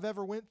trial I've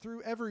ever went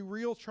through, every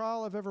real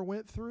trial I've ever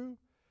went through,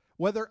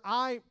 whether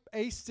I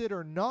aced it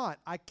or not,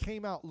 I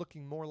came out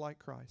looking more like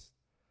Christ.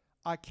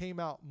 I came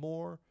out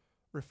more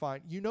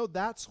refined. You know,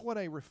 that's what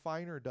a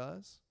refiner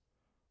does.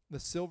 The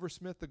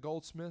silversmith, the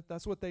goldsmith,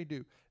 that's what they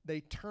do.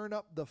 They turn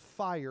up the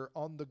fire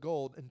on the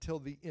gold until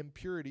the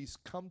impurities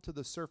come to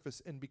the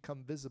surface and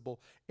become visible.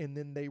 And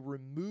then they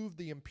remove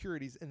the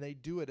impurities, and they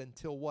do it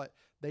until what?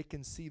 They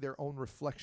can see their own reflection